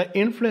under the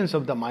influence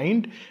of the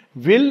mind,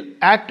 will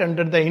act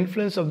under the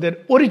influence of their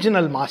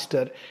original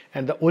master.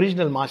 And the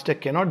original master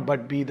cannot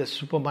but be the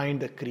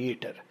supermind, the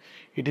creator.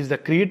 It is the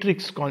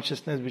creatrix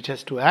consciousness which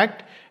has to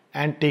act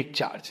and take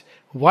charge.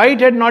 Why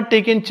it had not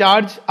taken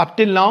charge up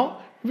till now?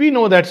 We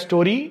know that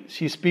story.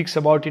 She speaks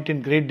about it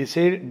in great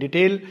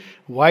detail.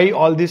 Why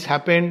all this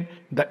happened.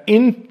 The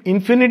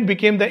infinite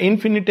became the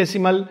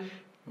infinitesimal.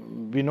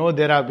 We know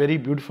there are very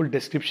beautiful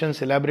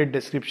descriptions, elaborate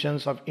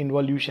descriptions of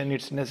involution,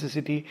 its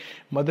necessity.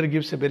 Mother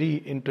gives a very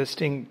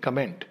interesting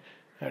comment.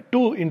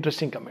 Two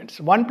interesting comments.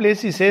 One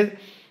place he says,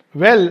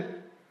 well,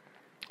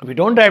 we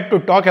don't have to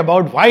talk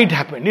about why it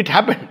happened. It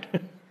happened.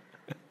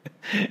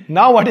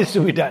 Now what is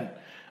to be done?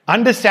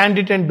 Understand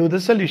it and do the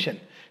solution.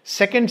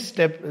 Second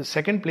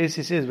place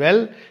he says,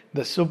 well,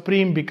 the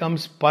Supreme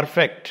becomes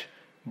perfect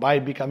by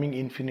becoming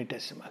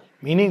infinitesimal.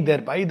 Meaning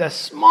thereby the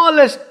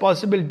smallest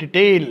possible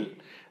detail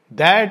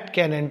that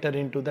can enter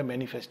into the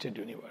manifested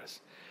universe.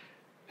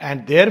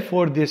 And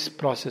therefore this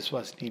process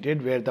was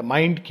needed, where the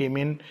mind came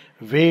in,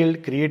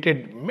 veiled,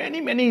 created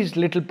many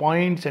little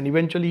points, and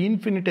eventually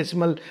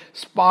infinitesimal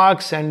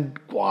sparks and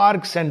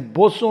quarks and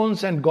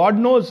bosons and God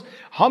knows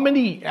how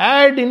many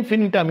ad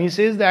infinitum. He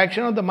says the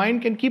action of the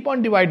mind can keep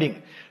on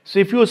dividing. So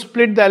if you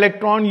split the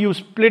electron, you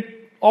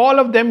split all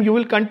of them, you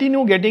will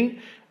continue getting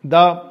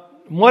the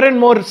more and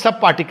more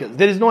subparticles.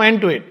 There is no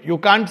end to it. You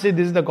can't say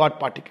this is the God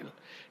particle,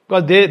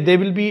 because they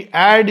will be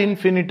ad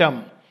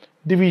infinitum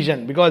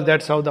division, because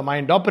that's how the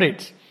mind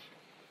operates.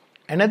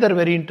 Another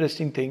very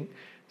interesting thing,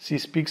 she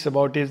speaks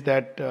about is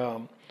that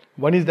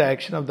one is the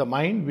action of the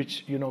mind,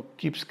 which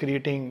keeps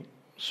creating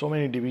so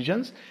many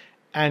divisions,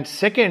 and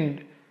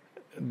second,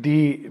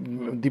 the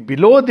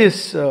below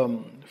this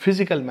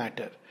physical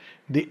matter,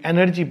 the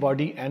energy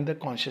body and the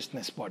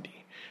consciousness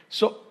body.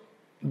 So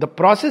the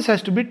process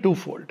has to be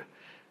twofold.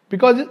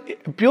 Because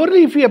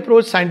purely if we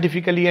approach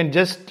scientifically and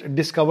just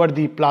discover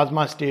the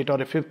plasma state or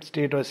a fifth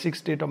state or a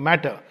sixth state of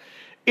matter,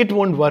 it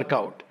won't work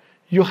out.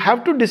 You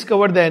have to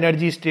discover the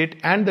energy state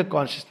and the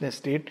consciousness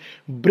state,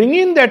 bring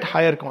in that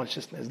higher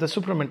consciousness, the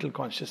supramental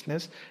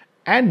consciousness,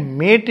 and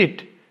mate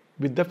it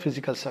with the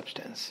physical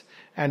substance.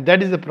 And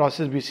that is the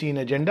process we see in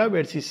Agenda,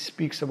 where she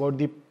speaks about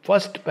the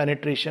first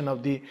penetration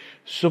of the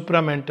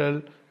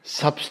supramental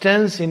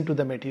substance into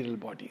the material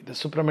body, the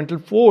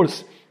supramental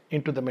force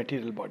into the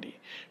material body.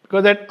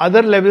 Because at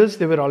other levels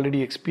they were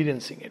already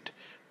experiencing it.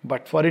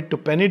 But for it to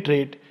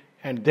penetrate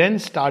and then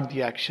start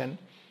the action,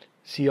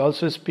 she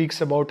also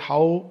speaks about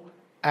how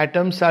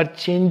atoms are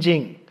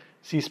changing.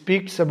 She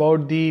speaks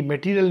about the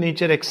material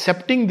nature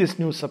accepting this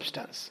new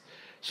substance.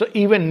 So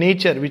even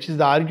nature, which is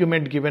the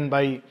argument given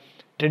by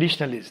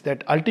traditionalists,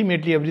 that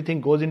ultimately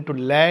everything goes into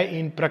lay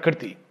in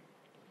Prakriti.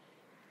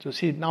 So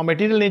see, now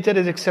material nature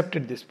has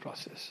accepted this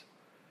process.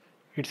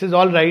 It says,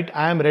 all right,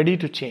 I am ready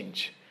to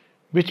change.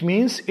 Which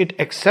means it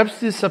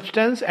accepts this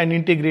substance and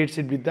integrates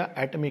it with the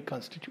atomic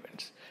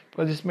constituents.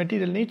 Because it's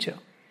material nature.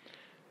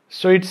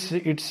 So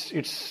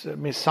it's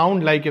may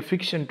sound like a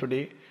fiction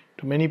today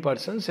to many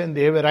persons, and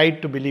they have a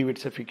right to believe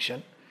it's a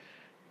fiction.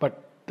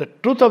 But the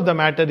truth of the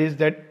matter is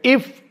that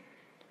if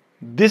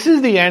this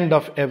is the end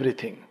of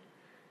everything,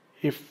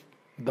 if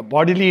the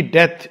bodily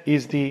death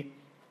is the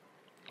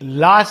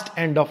last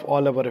end of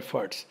all our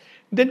efforts,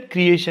 then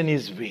creation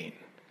is vain.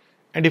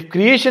 And if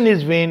creation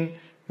is vain,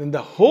 then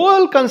the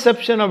whole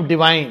conception of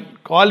divine,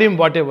 call him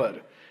whatever,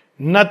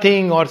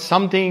 nothing or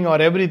something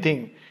or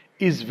everything,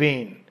 is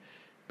vain.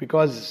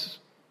 Because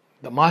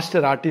the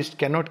master artist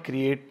cannot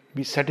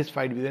be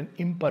satisfied with an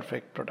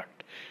imperfect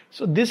product.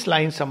 So this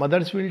line some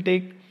others will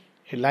take,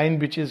 a line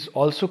which is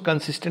also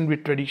consistent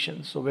with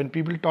tradition. So when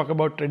people talk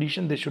about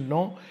tradition, they should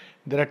know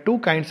there are two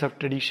kinds of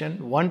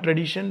tradition. One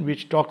tradition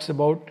which talks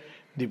about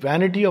the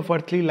vanity of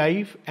earthly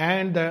life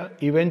and the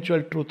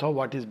eventual truth of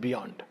what is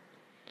beyond.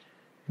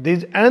 There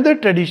is another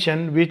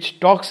tradition which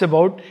talks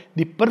about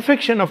the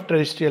perfection of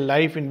terrestrial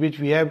life, in which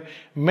we have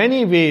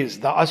many ways,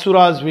 the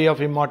Asura's way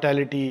of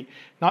immortality.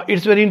 Now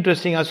it's very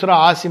interesting, Asura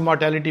asks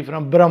immortality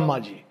from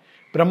Brahmaji.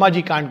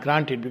 Brahmaji can't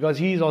grant it because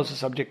he is also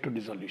subject to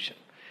dissolution.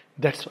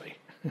 That's why.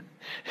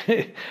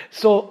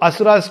 So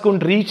Asuras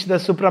couldn't reach the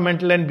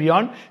supramental and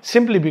beyond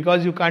simply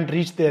because you can't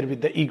reach there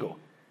with the ego.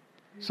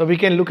 So we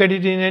can look at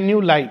it in a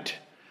new light.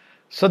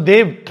 So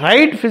they've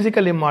tried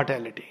physical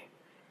immortality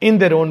in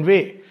their own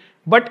way.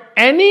 But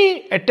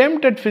any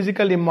attempt at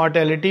physical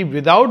immortality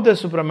without the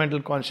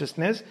supramental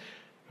consciousness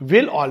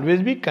will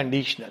always be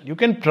conditional. You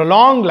can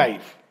prolong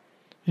life.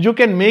 You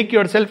can make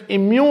yourself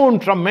immune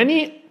from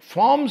many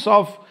forms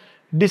of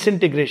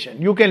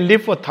disintegration. You can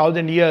live for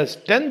 1,000 years,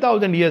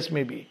 10,000 years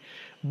maybe.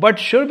 But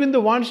Sri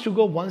Aurobindo wants to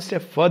go one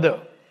step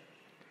further.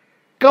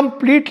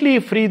 Completely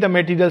free the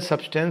material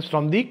substance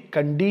from the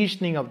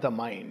conditioning of the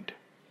mind.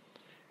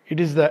 It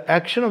is the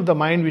action of the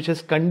mind which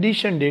has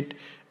conditioned it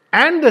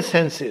and the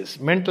senses,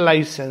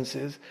 mentalized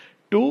senses,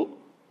 to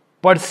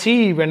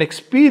perceive and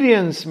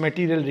experience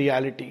material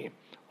reality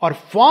or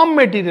form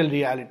material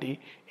reality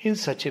in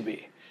such a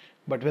way.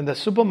 But when the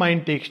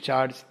supermind takes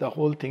charge, the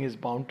whole thing is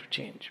bound to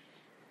change.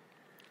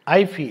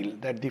 I feel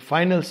that the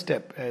final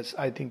step, as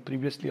I think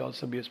previously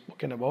also we have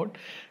spoken about,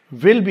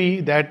 will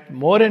be that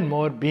more and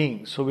more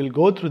beings who will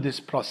go through this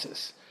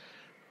process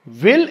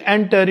will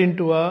enter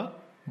into a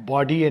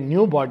body, a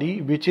new body,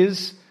 which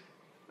is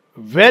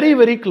very,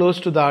 very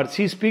close to the earth.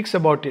 She speaks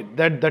about it,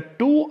 that the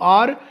two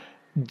are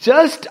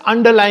just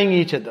underlying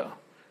each other.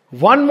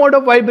 One mode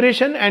of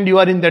vibration and you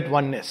are in that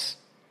oneness.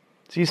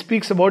 She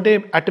speaks about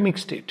an atomic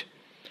state.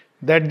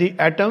 That the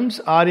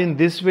atoms are in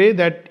this way,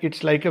 that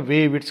it's like a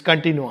wave, it's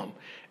continuum.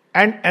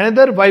 And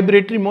another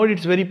vibratory mode,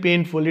 it's very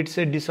painful, it's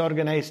a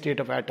disorganized state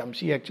of atoms.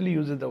 She actually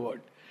uses the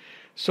word.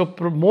 So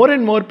more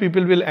and more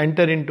people will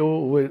enter into,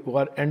 who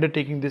are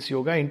undertaking this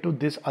yoga, into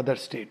this other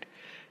state.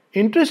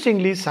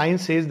 Interestingly,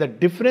 science says the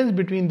difference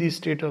between these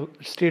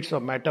states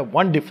of matter,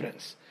 one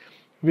difference,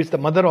 which the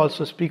mother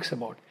also speaks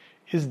about,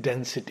 is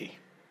density.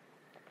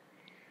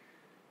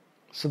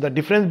 So the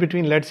difference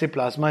between, let's say,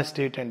 plasma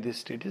state and this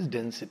state is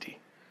density.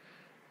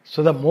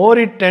 So the more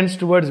it tends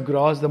towards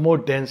gross, the more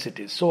dense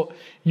it is. So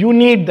you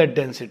need that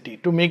density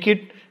to make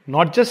it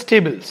not just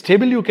stable.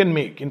 Stable you can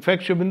make. In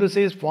fact, Sri Aurobindo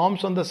says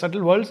forms on the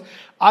subtle worlds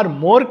are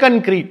more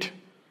concrete.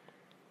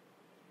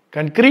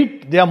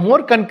 They are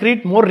more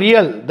concrete, more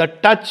real. The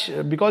touch,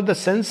 because the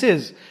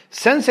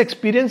sense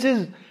experience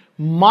is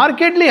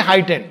markedly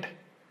heightened.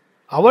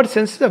 Our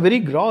senses are very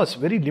gross,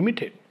 very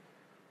limited.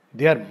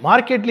 They are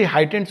markedly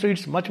heightened, so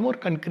it's much more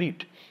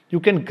concrete.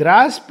 You can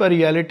grasp a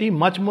reality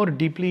much more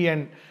deeply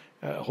and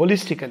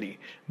holistically.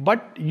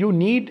 But you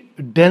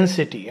need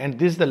density, and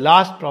this is the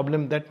last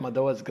problem that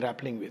Mother was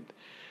grappling with.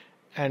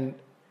 And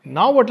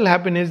Now what will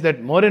happen is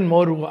that more and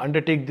more who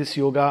undertake this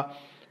yoga,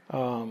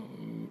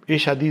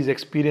 Eshadi's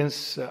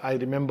experience, I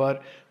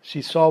remember,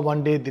 she saw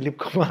one day Dilip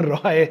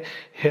Kumar Roy,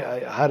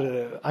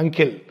 her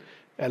uncle,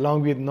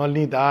 along with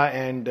Nolini Da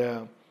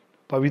and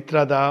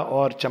Pavitra Da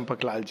or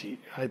Champak Lalji.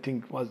 I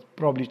think was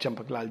probably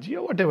Champak Lalji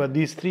or whatever,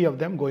 these three of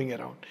them going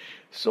around.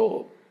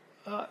 So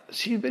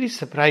she is very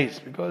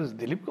surprised because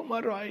Dilip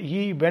Kumar Roy,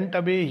 he went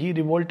away, he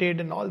revolted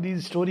and all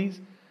these stories.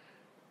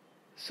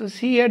 So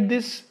she had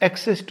this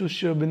access to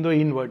Sri Aurobindo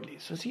inwardly.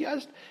 So she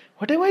asked,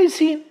 what have I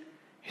seen?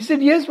 He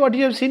said, yes, what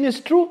you have seen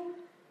is true.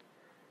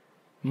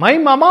 My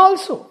mama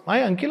also,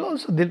 my uncle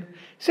also. He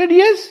said,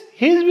 yes,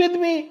 he is with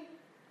me.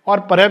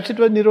 Or perhaps it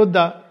was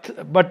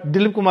Nirodha, but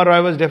Dilip Kumar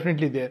Roy was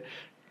definitely there.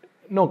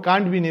 No,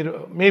 can't be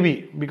Nirodha.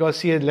 Maybe because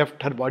she has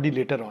left her body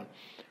later on.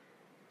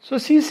 So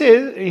she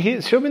says,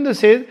 Sri Aurobindo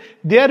says,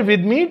 they are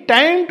with me.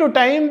 Time to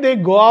time they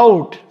go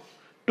out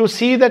to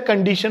see the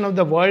condition of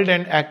the world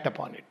and act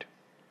upon it.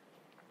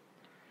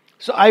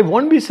 So I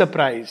won't be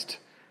surprised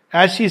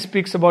as she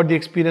speaks about the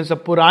experience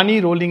of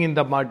Purani rolling in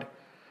the mud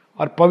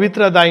or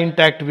Pavitra Da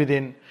intact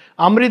within,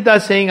 Amrita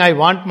saying, I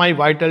want my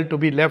vital to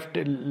be left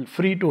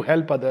free to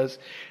help others,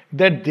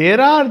 that there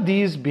are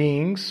these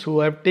beings who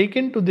have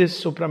taken to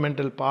this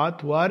supramental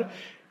path who are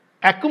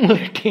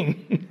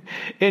accumulating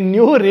a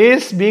new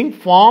race being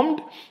formed,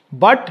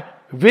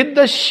 but with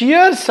the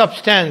sheer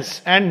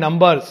substance and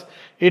numbers,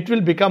 it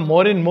will become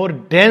more and more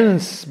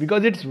dense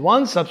because it's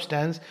one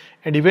substance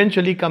and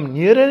eventually come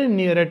nearer and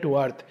nearer to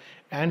earth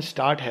and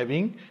start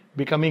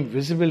becoming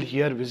visible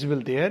here, visible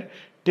there,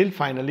 till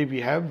finally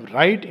we have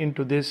right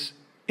into this,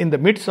 in the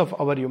midst of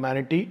our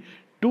humanity,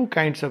 two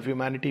kinds of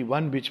humanity,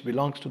 one which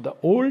belongs to the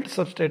old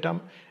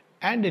substratum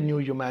and a new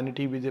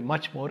humanity with a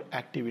much more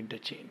active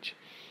interchange.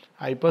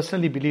 I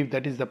personally believe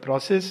that is the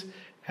process,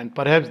 and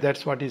perhaps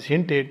that's what is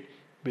hinted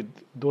with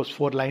those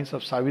 4 lines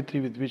of Savitri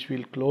with which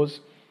we'll close.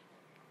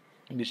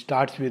 It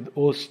starts with,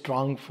 O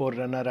strong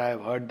forerunner, I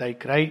have heard thy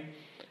cry.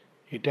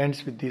 It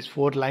ends with these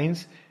 4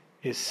 lines.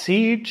 A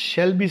seed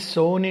shall be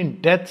sown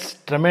in death's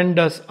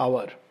tremendous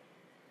hour.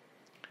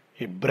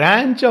 A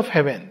branch of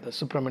heaven, the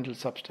supramental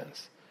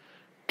substance,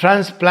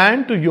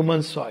 transplant to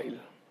human soil,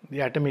 the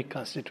atomic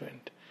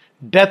constituent.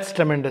 Death's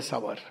tremendous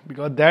hour.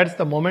 Because that's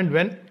the moment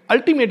when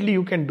ultimately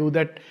you can do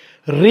that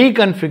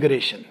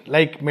reconfiguration.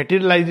 Like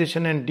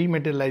materialization and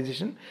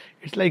dematerialization,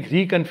 it's like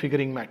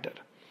reconfiguring matter.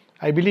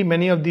 I believe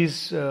many of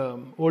these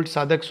old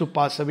sadhaks who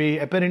pass away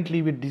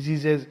apparently with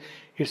diseases,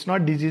 it's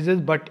not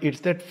diseases, but it's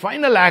that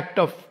final act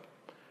of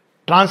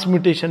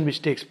transmutation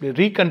which takes place,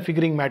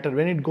 reconfiguring matter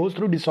when it goes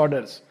through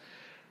disorders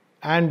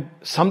and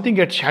something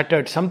gets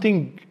shattered,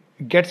 something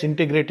gets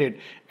integrated,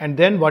 and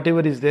then whatever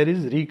is there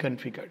is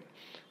reconfigured.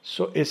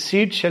 So a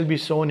seed shall be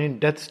sown in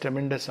death's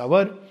tremendous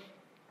hour,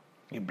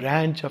 a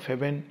branch of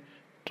heaven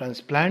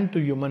transplant to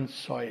human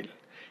soil.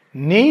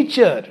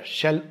 Nature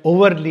shall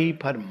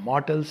overleap her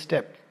mortal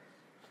step.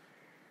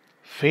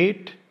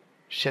 Fate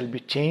shall be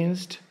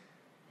changed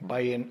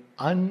by an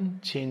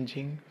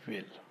unchanging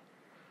will.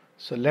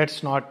 So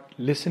let's not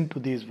listen to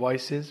these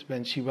voices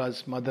when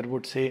Shiva's mother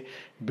would say,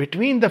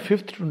 between the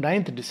 5th to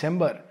 9th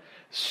December,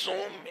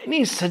 so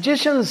many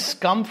suggestions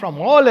come from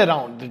all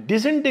around. The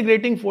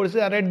disintegrating forces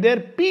are at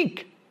their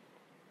peak.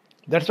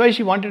 That's why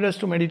she wanted us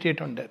to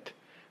meditate on death.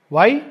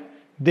 Why?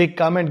 They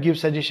come and give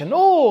suggestion.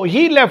 Oh,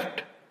 he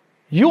left.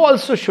 You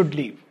also should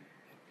leave.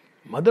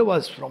 Mother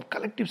was from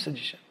collective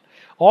suggestion.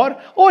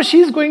 Or, oh,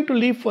 she's going to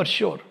leave for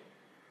sure.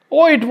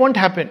 Oh, it won't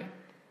happen.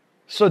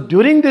 So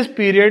during this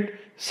period,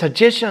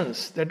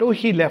 suggestions that, oh,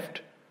 he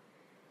left.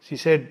 She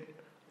said,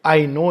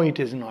 I know it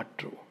is not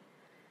true.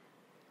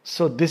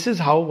 So this is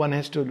how one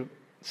has to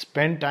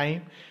spend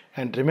time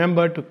and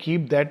remember to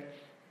keep that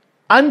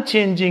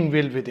unchanging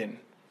will within.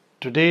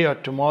 Today or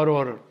tomorrow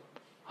or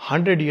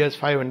 100 years,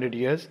 500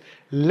 years,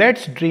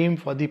 let's dream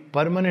for the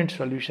permanent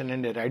solution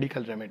and a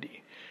radical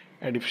remedy.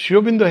 And if Sri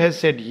Aurobindo has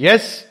said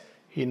yes,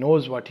 he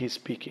knows what he is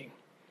speaking.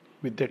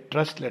 With that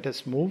trust, let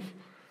us move,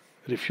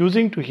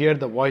 refusing to hear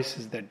the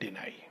voices that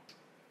deny.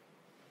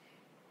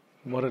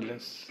 More or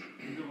less.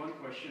 One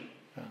question.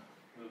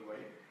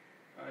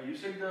 You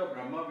said the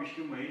Brahma,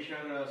 Vishnu, Mahesh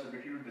are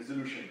subjected to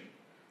dissolution.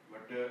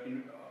 But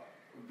in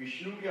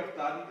Vishnu ki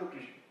avatar to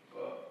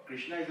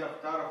Krishna is the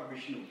avatar of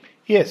Vishnu.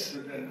 Yes.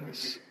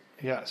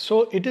 Yeah,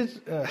 so it is,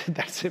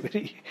 that's a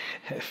very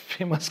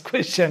famous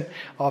question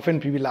often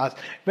people ask.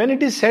 When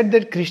it is said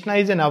that Krishna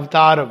is an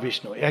avatar of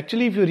Vishnu,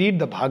 actually if you read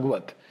the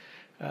Bhagavad,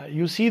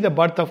 you see the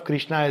birth of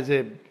Krishna as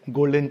a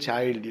golden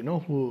child,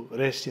 who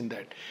rests in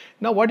that.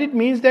 Now what it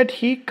means that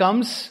he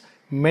comes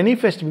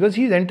manifest because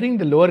he is entering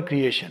the lower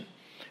creation.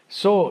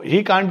 So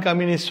he can't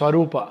come in his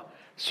Swarupa.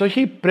 So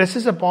he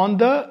presses upon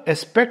the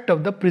aspect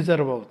of the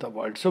preserver of the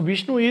world. So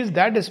Vishnu is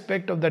that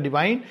aspect of the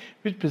divine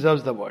which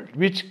preserves the world,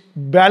 which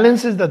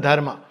balances the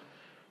dharma.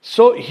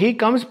 So he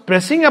comes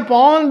pressing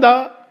upon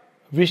the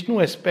Vishnu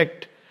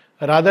aspect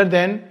rather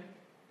than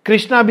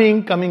Krishna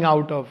being coming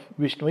out of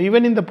Vishnu.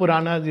 Even in the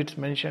Puranas it's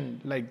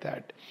mentioned like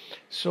that.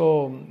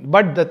 So,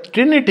 but the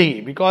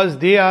Trinity, because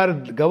they are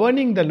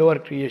governing the lower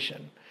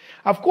creation,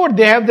 Of course,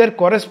 they have their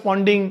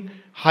corresponding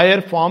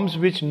higher forms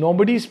which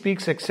nobody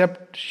speaks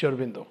except Sri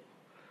Aurobindo.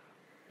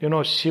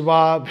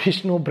 Shiva,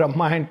 Vishnu,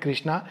 Brahma and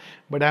Krishna,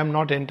 but I am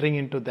not entering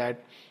into that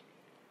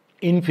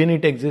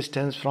infinite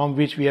existence from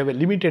which we have a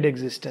limited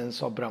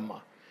existence of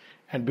Brahma.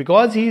 And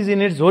because he is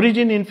in its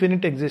origin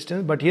infinite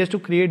existence, but he has to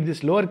create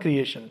this lower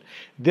creation.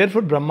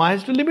 Therefore, Brahma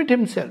has to limit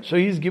himself. So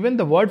he is given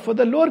the word for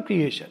the lower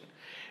creation.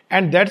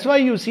 And that's why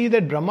you see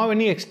that Brahma, when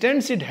he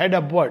extends his head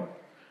upward,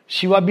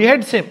 Shiva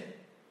beheads him.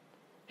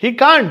 He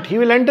can't. He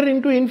will enter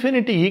into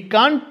infinity. He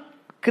can't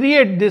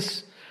create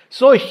this.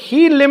 So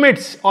he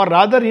limits, or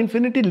rather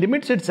infinity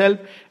limits itself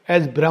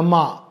as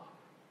Brahma,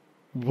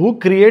 who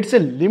creates a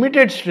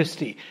limited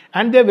Srishti.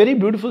 And there are very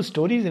beautiful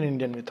stories in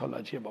Indian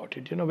mythology about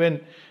it.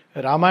 When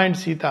Rama and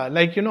Sita,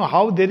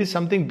 how there is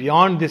something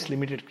beyond this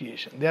limited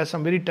creation. There are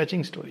some very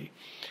touching stories.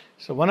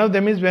 So one of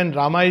them is when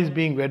Rama is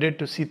being wedded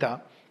to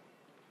Sita.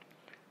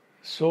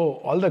 So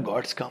all the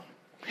gods come,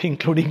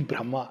 including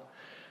Brahma.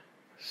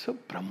 So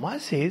Brahma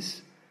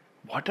says,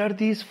 what are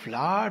these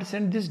flowers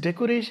and this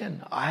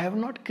decoration? I have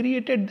not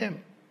created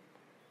them.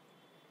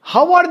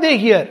 How are they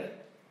here?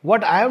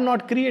 What I have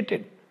not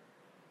created?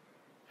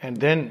 And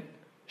then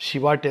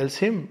Shiva tells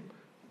him,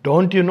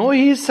 don't you know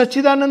he is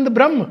Sachidanand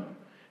Brahma?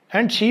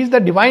 And she is the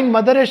divine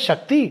mother as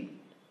Shakti.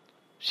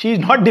 She is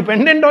not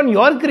dependent on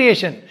your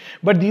creation.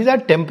 But these are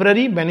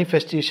temporary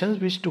manifestations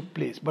which took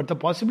place. But the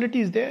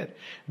possibility is there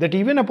that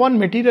even upon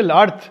material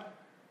earth,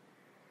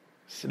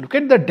 look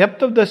at the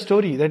depth of the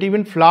story, that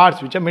even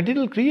flowers, which are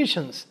material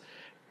creations,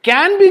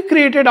 can be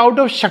created out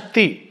of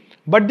Shakti,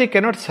 but they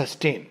cannot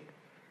sustain.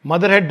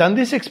 Mother had done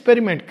this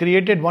experiment,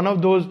 created one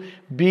of those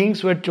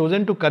beings who had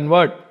chosen to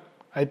convert.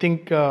 I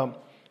think,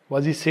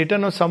 was he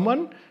Satan or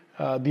someone?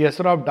 The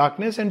Asura of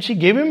darkness, and she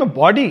gave him a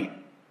body,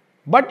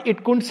 but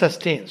it couldn't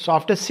sustain. So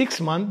after 6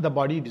 months, the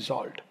body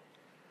dissolved.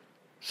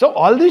 So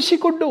all this she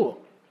could do.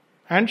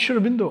 And Sri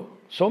Aurobindo,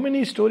 so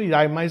many stories.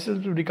 I myself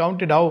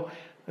recounted how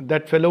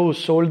that fellow who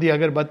sold the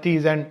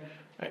agarbattis, and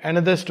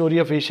another story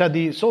of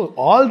Eshadi. So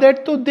all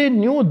that though they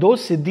knew,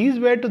 those siddhis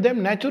were to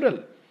them natural.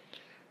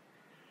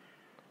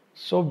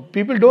 So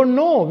people don't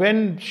know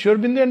when Sri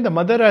Aurobindo and the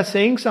mother are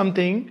saying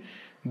something,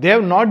 they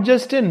have not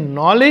just a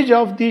knowledge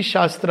of the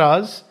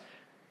Shastras,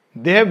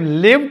 they have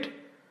lived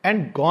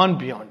and gone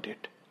beyond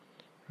it.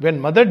 When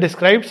mother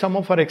described some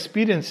of her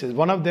experiences,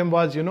 one of them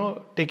was,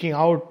 taking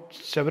out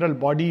several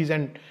bodies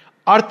and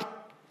earth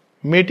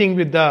mating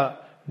with the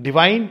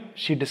divine,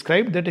 she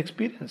described that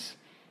experience.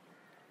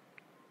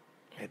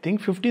 I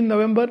think 15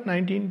 November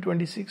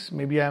 1926,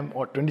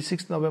 or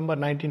 26 November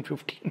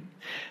 1915.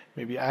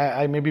 Maybe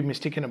I may be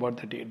mistaken about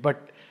the date,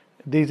 but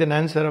there is an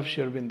answer of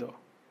Sri Aurobindo.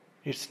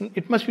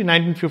 It must be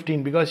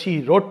 1915 because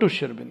she wrote to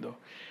Sri Aurobindo.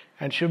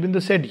 And Sri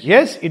Aurobindo said,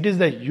 yes, it is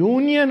the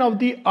union of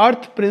the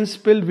earth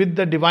principle with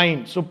the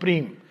divine,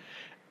 supreme.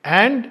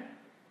 And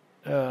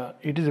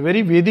it is a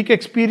very Vedic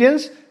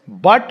experience,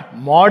 but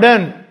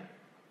modern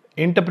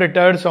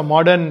interpreters or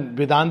modern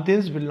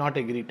Vedantins will not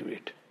agree to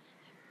it.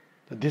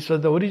 So this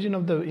was the origin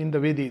of in the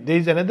Vedi. There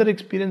is another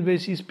experience where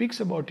she speaks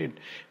about it.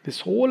 This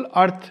whole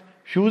earth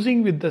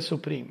fusing with the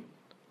supreme.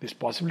 This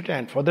possibility.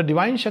 And for the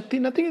divine Shakti,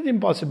 nothing is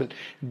impossible.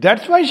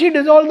 That's why she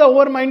dissolved the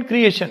overmind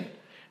creation.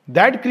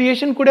 That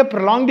creation could have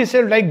prolonged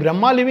itself, like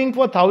Brahma living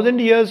for 1,000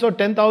 years or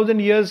 10,000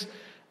 years,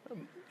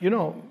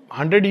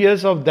 100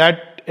 years of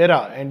that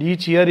era, and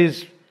each year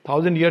is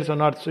 1,000 years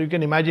on earth. So you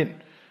can imagine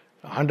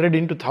 100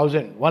 into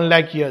 1,000, 1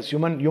 lakh years.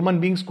 Human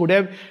beings could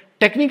have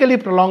technically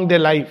prolonged their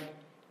life.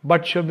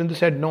 But Sri Aurobindo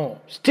said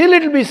no. Still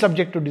it will be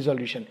subject to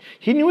dissolution.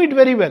 He knew it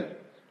very well.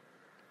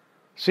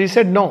 So he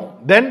said no.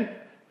 Then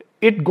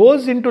it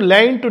goes into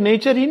line to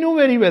nature. He knew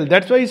very well.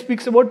 That's why he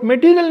speaks about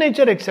material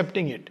nature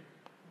accepting it.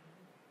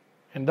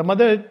 And the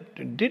mother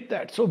did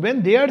that. So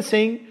when they are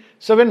saying,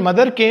 when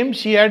mother came,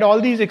 she had all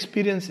these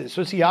experiences.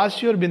 So she asked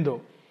Sri Aurobindo,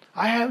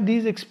 I have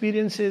these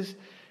experiences.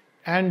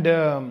 And,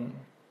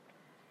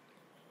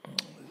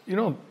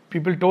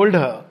 people told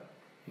her,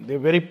 they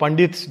were very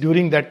pandits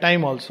during that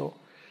time also.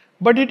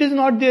 But it is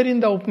not there in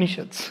the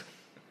Upanishads.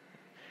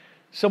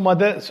 So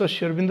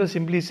Sri Aurobindo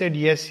simply said,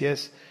 yes,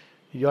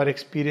 your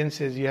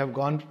experiences, you have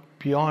gone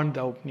beyond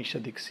the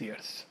Upanishadic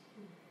seers.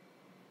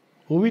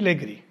 Who will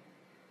agree?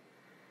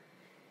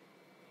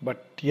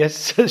 But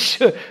yes, Sri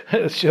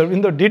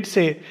Aurobindo did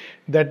say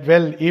that,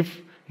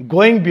 if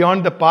going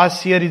beyond the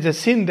past seer is a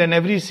sin, then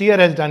every seer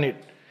has done it.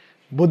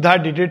 Buddha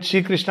did it,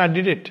 Sri Krishna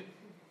did it.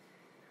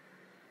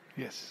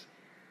 Yes.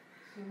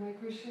 So my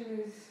question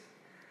is,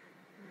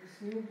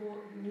 this new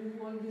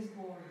world is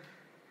born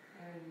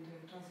and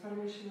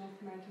transformation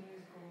of matter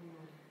is going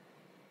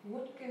on.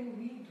 What can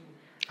we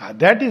do?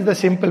 That is the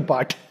simple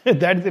part.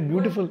 That is a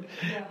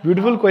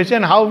beautiful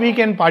question, how we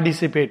can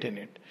participate in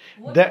it.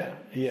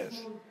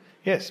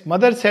 Yes,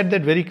 mother said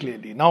that very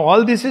clearly. Now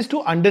all this is to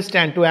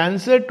understand, to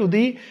answer to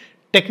the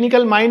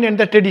technical mind and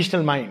the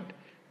traditional mind.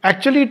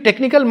 Actually,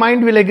 technical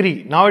mind will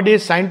agree.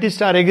 Nowadays,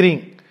 scientists are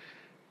agreeing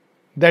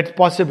that's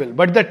possible.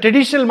 But the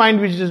traditional mind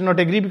which does not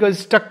agree because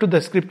it's stuck to the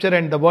scripture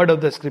and the word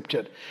of the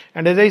scripture.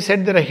 And as I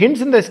said, there are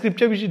hints in the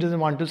scripture which he doesn't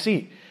want to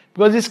see.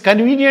 Because it's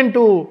convenient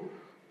to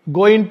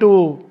go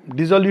into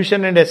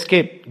dissolution and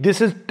escape.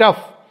 This is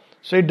tough.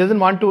 So it doesn't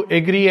want to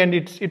agree, and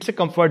it's a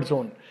comfort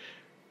zone.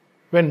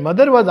 When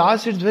mother was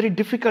asked, it's very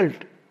difficult.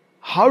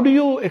 How do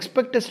you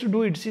expect us to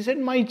do it? She said,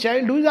 my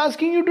child, who is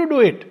asking you to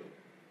do it?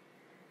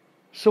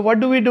 So what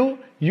do?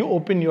 You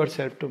open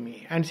yourself to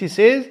me. And she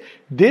says,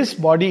 this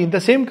body, in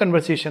the same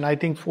conversation, I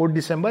think 4th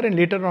December and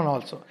later on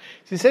also,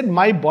 she said,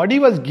 my body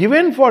was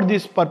given for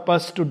this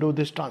purpose to do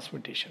this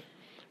transmutation.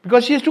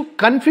 Because she has to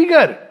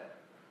configure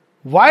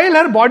while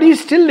her body is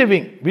still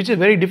living, which is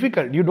very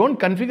difficult. You don't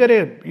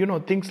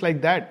configure, things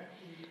like that.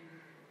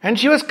 And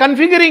she was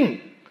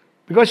configuring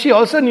because she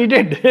also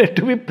needed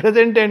to be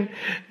present in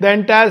the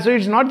entire. So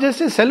it's not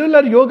just a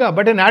cellular yoga,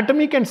 but an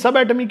atomic and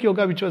subatomic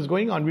yoga which was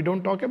going on. We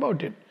don't talk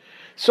about it.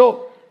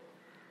 So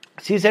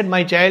she said,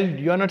 my child,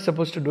 you are not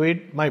supposed to do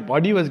it. My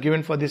body was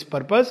given for this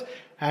purpose.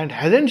 And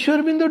hasn't Sri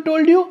Aurobindo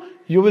told you?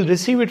 You will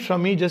receive it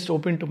from me, just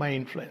open to my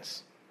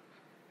influence.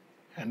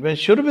 And when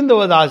Sri Aurobindo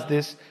was asked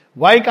this,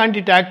 why can't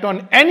it act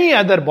on any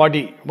other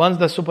body once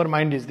the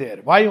supermind is there?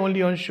 Why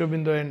only on Sri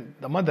Aurobindo and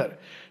the mother?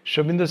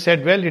 Sri Aurobindo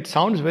said, well, it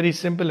sounds very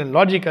simple and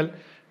logical,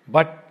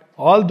 but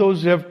all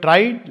those who have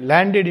tried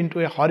landed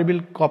into a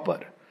horrible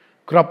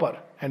cropper.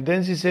 And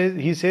then he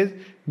says,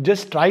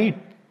 just try it.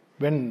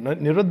 When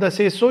Niruddha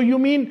says, so you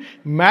mean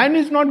man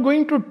is not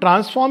going to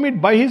transform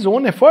it by his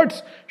own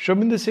efforts? Sri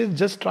Aurobindo says,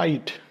 just try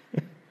it.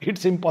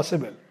 It's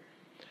impossible.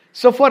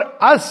 So for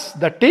us,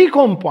 the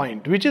take-home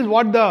point, which is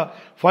what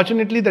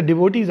fortunately the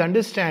devotees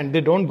understand,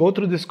 they don't go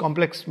through this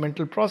complex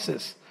mental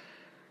process.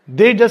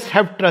 They just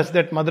have trust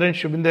that Mother and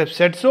Sri Aurobindo have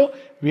said so.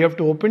 We have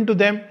to open to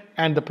them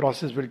and the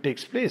process will take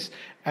place.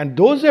 And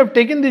those who have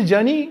taken this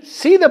journey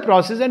see the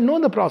process and know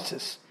the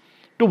process.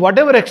 To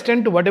whatever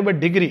extent, to whatever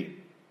degree.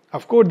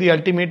 Of course, the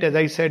ultimate, as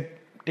I said,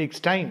 takes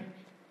time.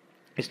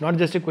 It's not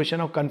just a question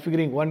of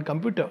configuring one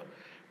computer,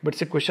 but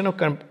it's a question of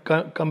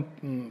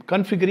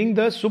configuring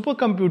the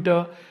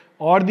supercomputer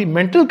or the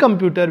mental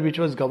computer which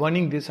was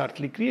governing this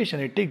earthly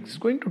creation. It's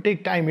going to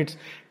take time. It's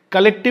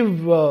collective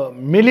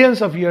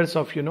millions of years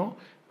of,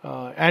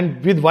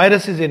 and with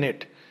viruses in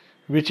it,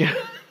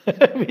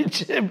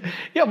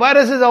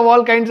 viruses of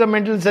all kinds of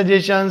mental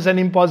suggestions and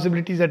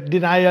impossibilities,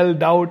 denial,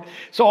 doubt.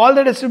 So all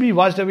that has to be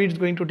washed away. It's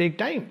going to take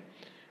time.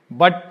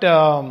 But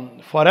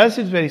for us,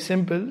 it's very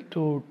simple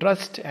to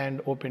trust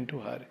and open to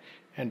her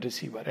and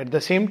receive her. At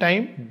the same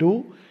time,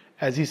 do,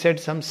 as he said,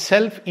 some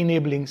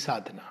self-enabling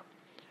sadhana.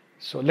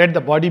 So let the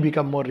body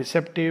become more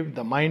receptive,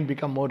 the mind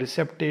become more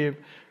receptive,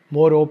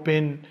 more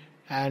open,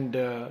 and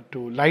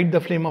to light the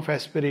flame of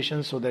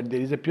aspiration so that there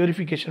is a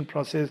purification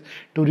process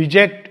to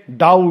reject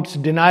doubts,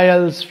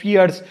 denials,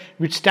 fears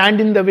which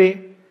stand in the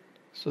way.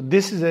 So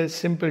this is a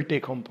simple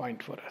take-home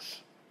point for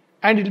us.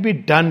 And it will be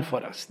done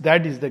for us.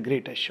 That is the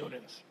great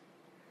assurance.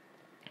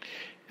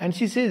 And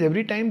she says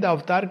every time the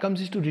avatar comes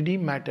is to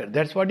redeem matter.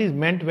 That's what is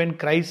meant when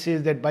Christ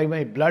says that by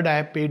my blood I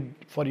have paid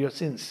for your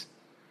sins.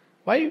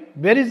 Why?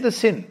 Where is the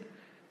sin?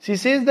 She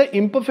says the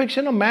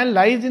imperfection of man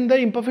lies in the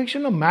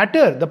imperfection of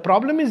matter. The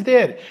problem is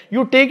there.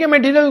 You take a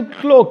material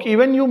cloak,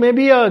 even you may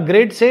be a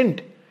great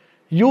saint.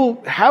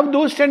 You have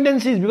those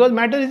tendencies because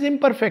matter is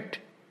imperfect.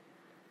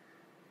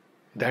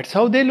 That's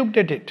how they looked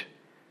at it.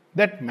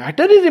 That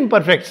matter is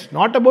imperfect. It's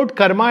not about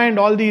karma and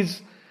all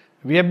these.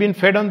 We have been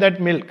fed on that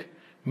milk.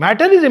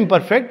 Matter is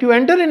imperfect. You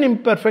enter an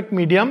imperfect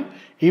medium.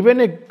 Even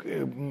a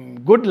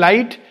good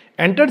light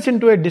enters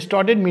into a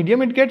distorted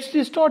medium. It gets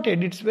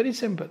distorted. It's very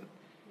simple.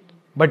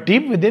 But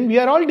deep within we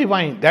are all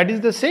divine. That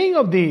is the saying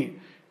of the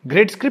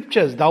great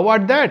scriptures. Thou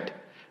art that.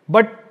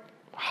 But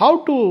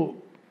how to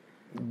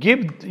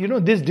give,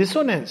 this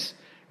dissonance?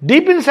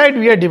 Deep inside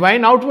we are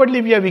divine.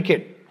 Outwardly we are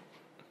wicked.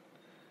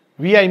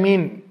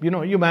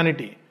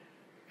 Humanity.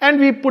 And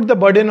we put the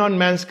burden on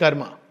man's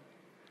karma.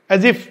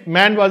 As if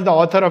man was the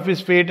author of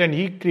his fate and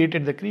he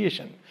created the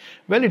creation.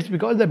 Well, it's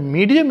because the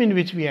medium in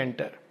which we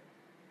enter,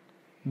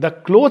 the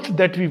clothes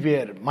that we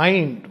wear,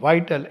 mind,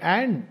 vital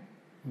and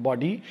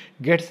body,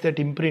 gets that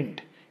imprint.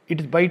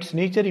 It is by its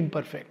nature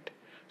imperfect.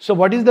 So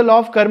what is the law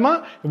of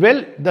karma?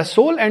 Well, the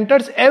soul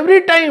enters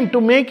every time to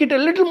make it a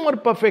little more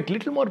perfect.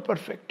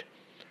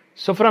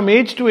 So from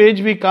age to age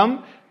we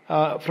come,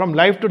 from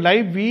life to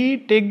life, we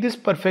take this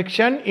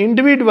perfection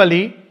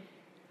individually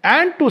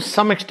and to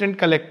some extent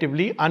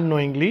collectively,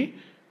 unknowingly,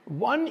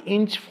 1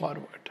 inch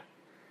forward.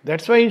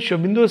 That's why in Sri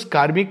Aurobindo's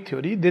karmic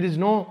theory, there is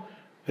no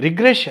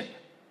regression,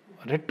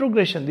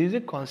 retrogression. There is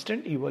a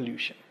constant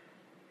evolution.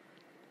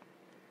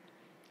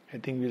 I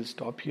think we'll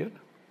stop here.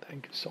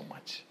 Thank you so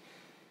much.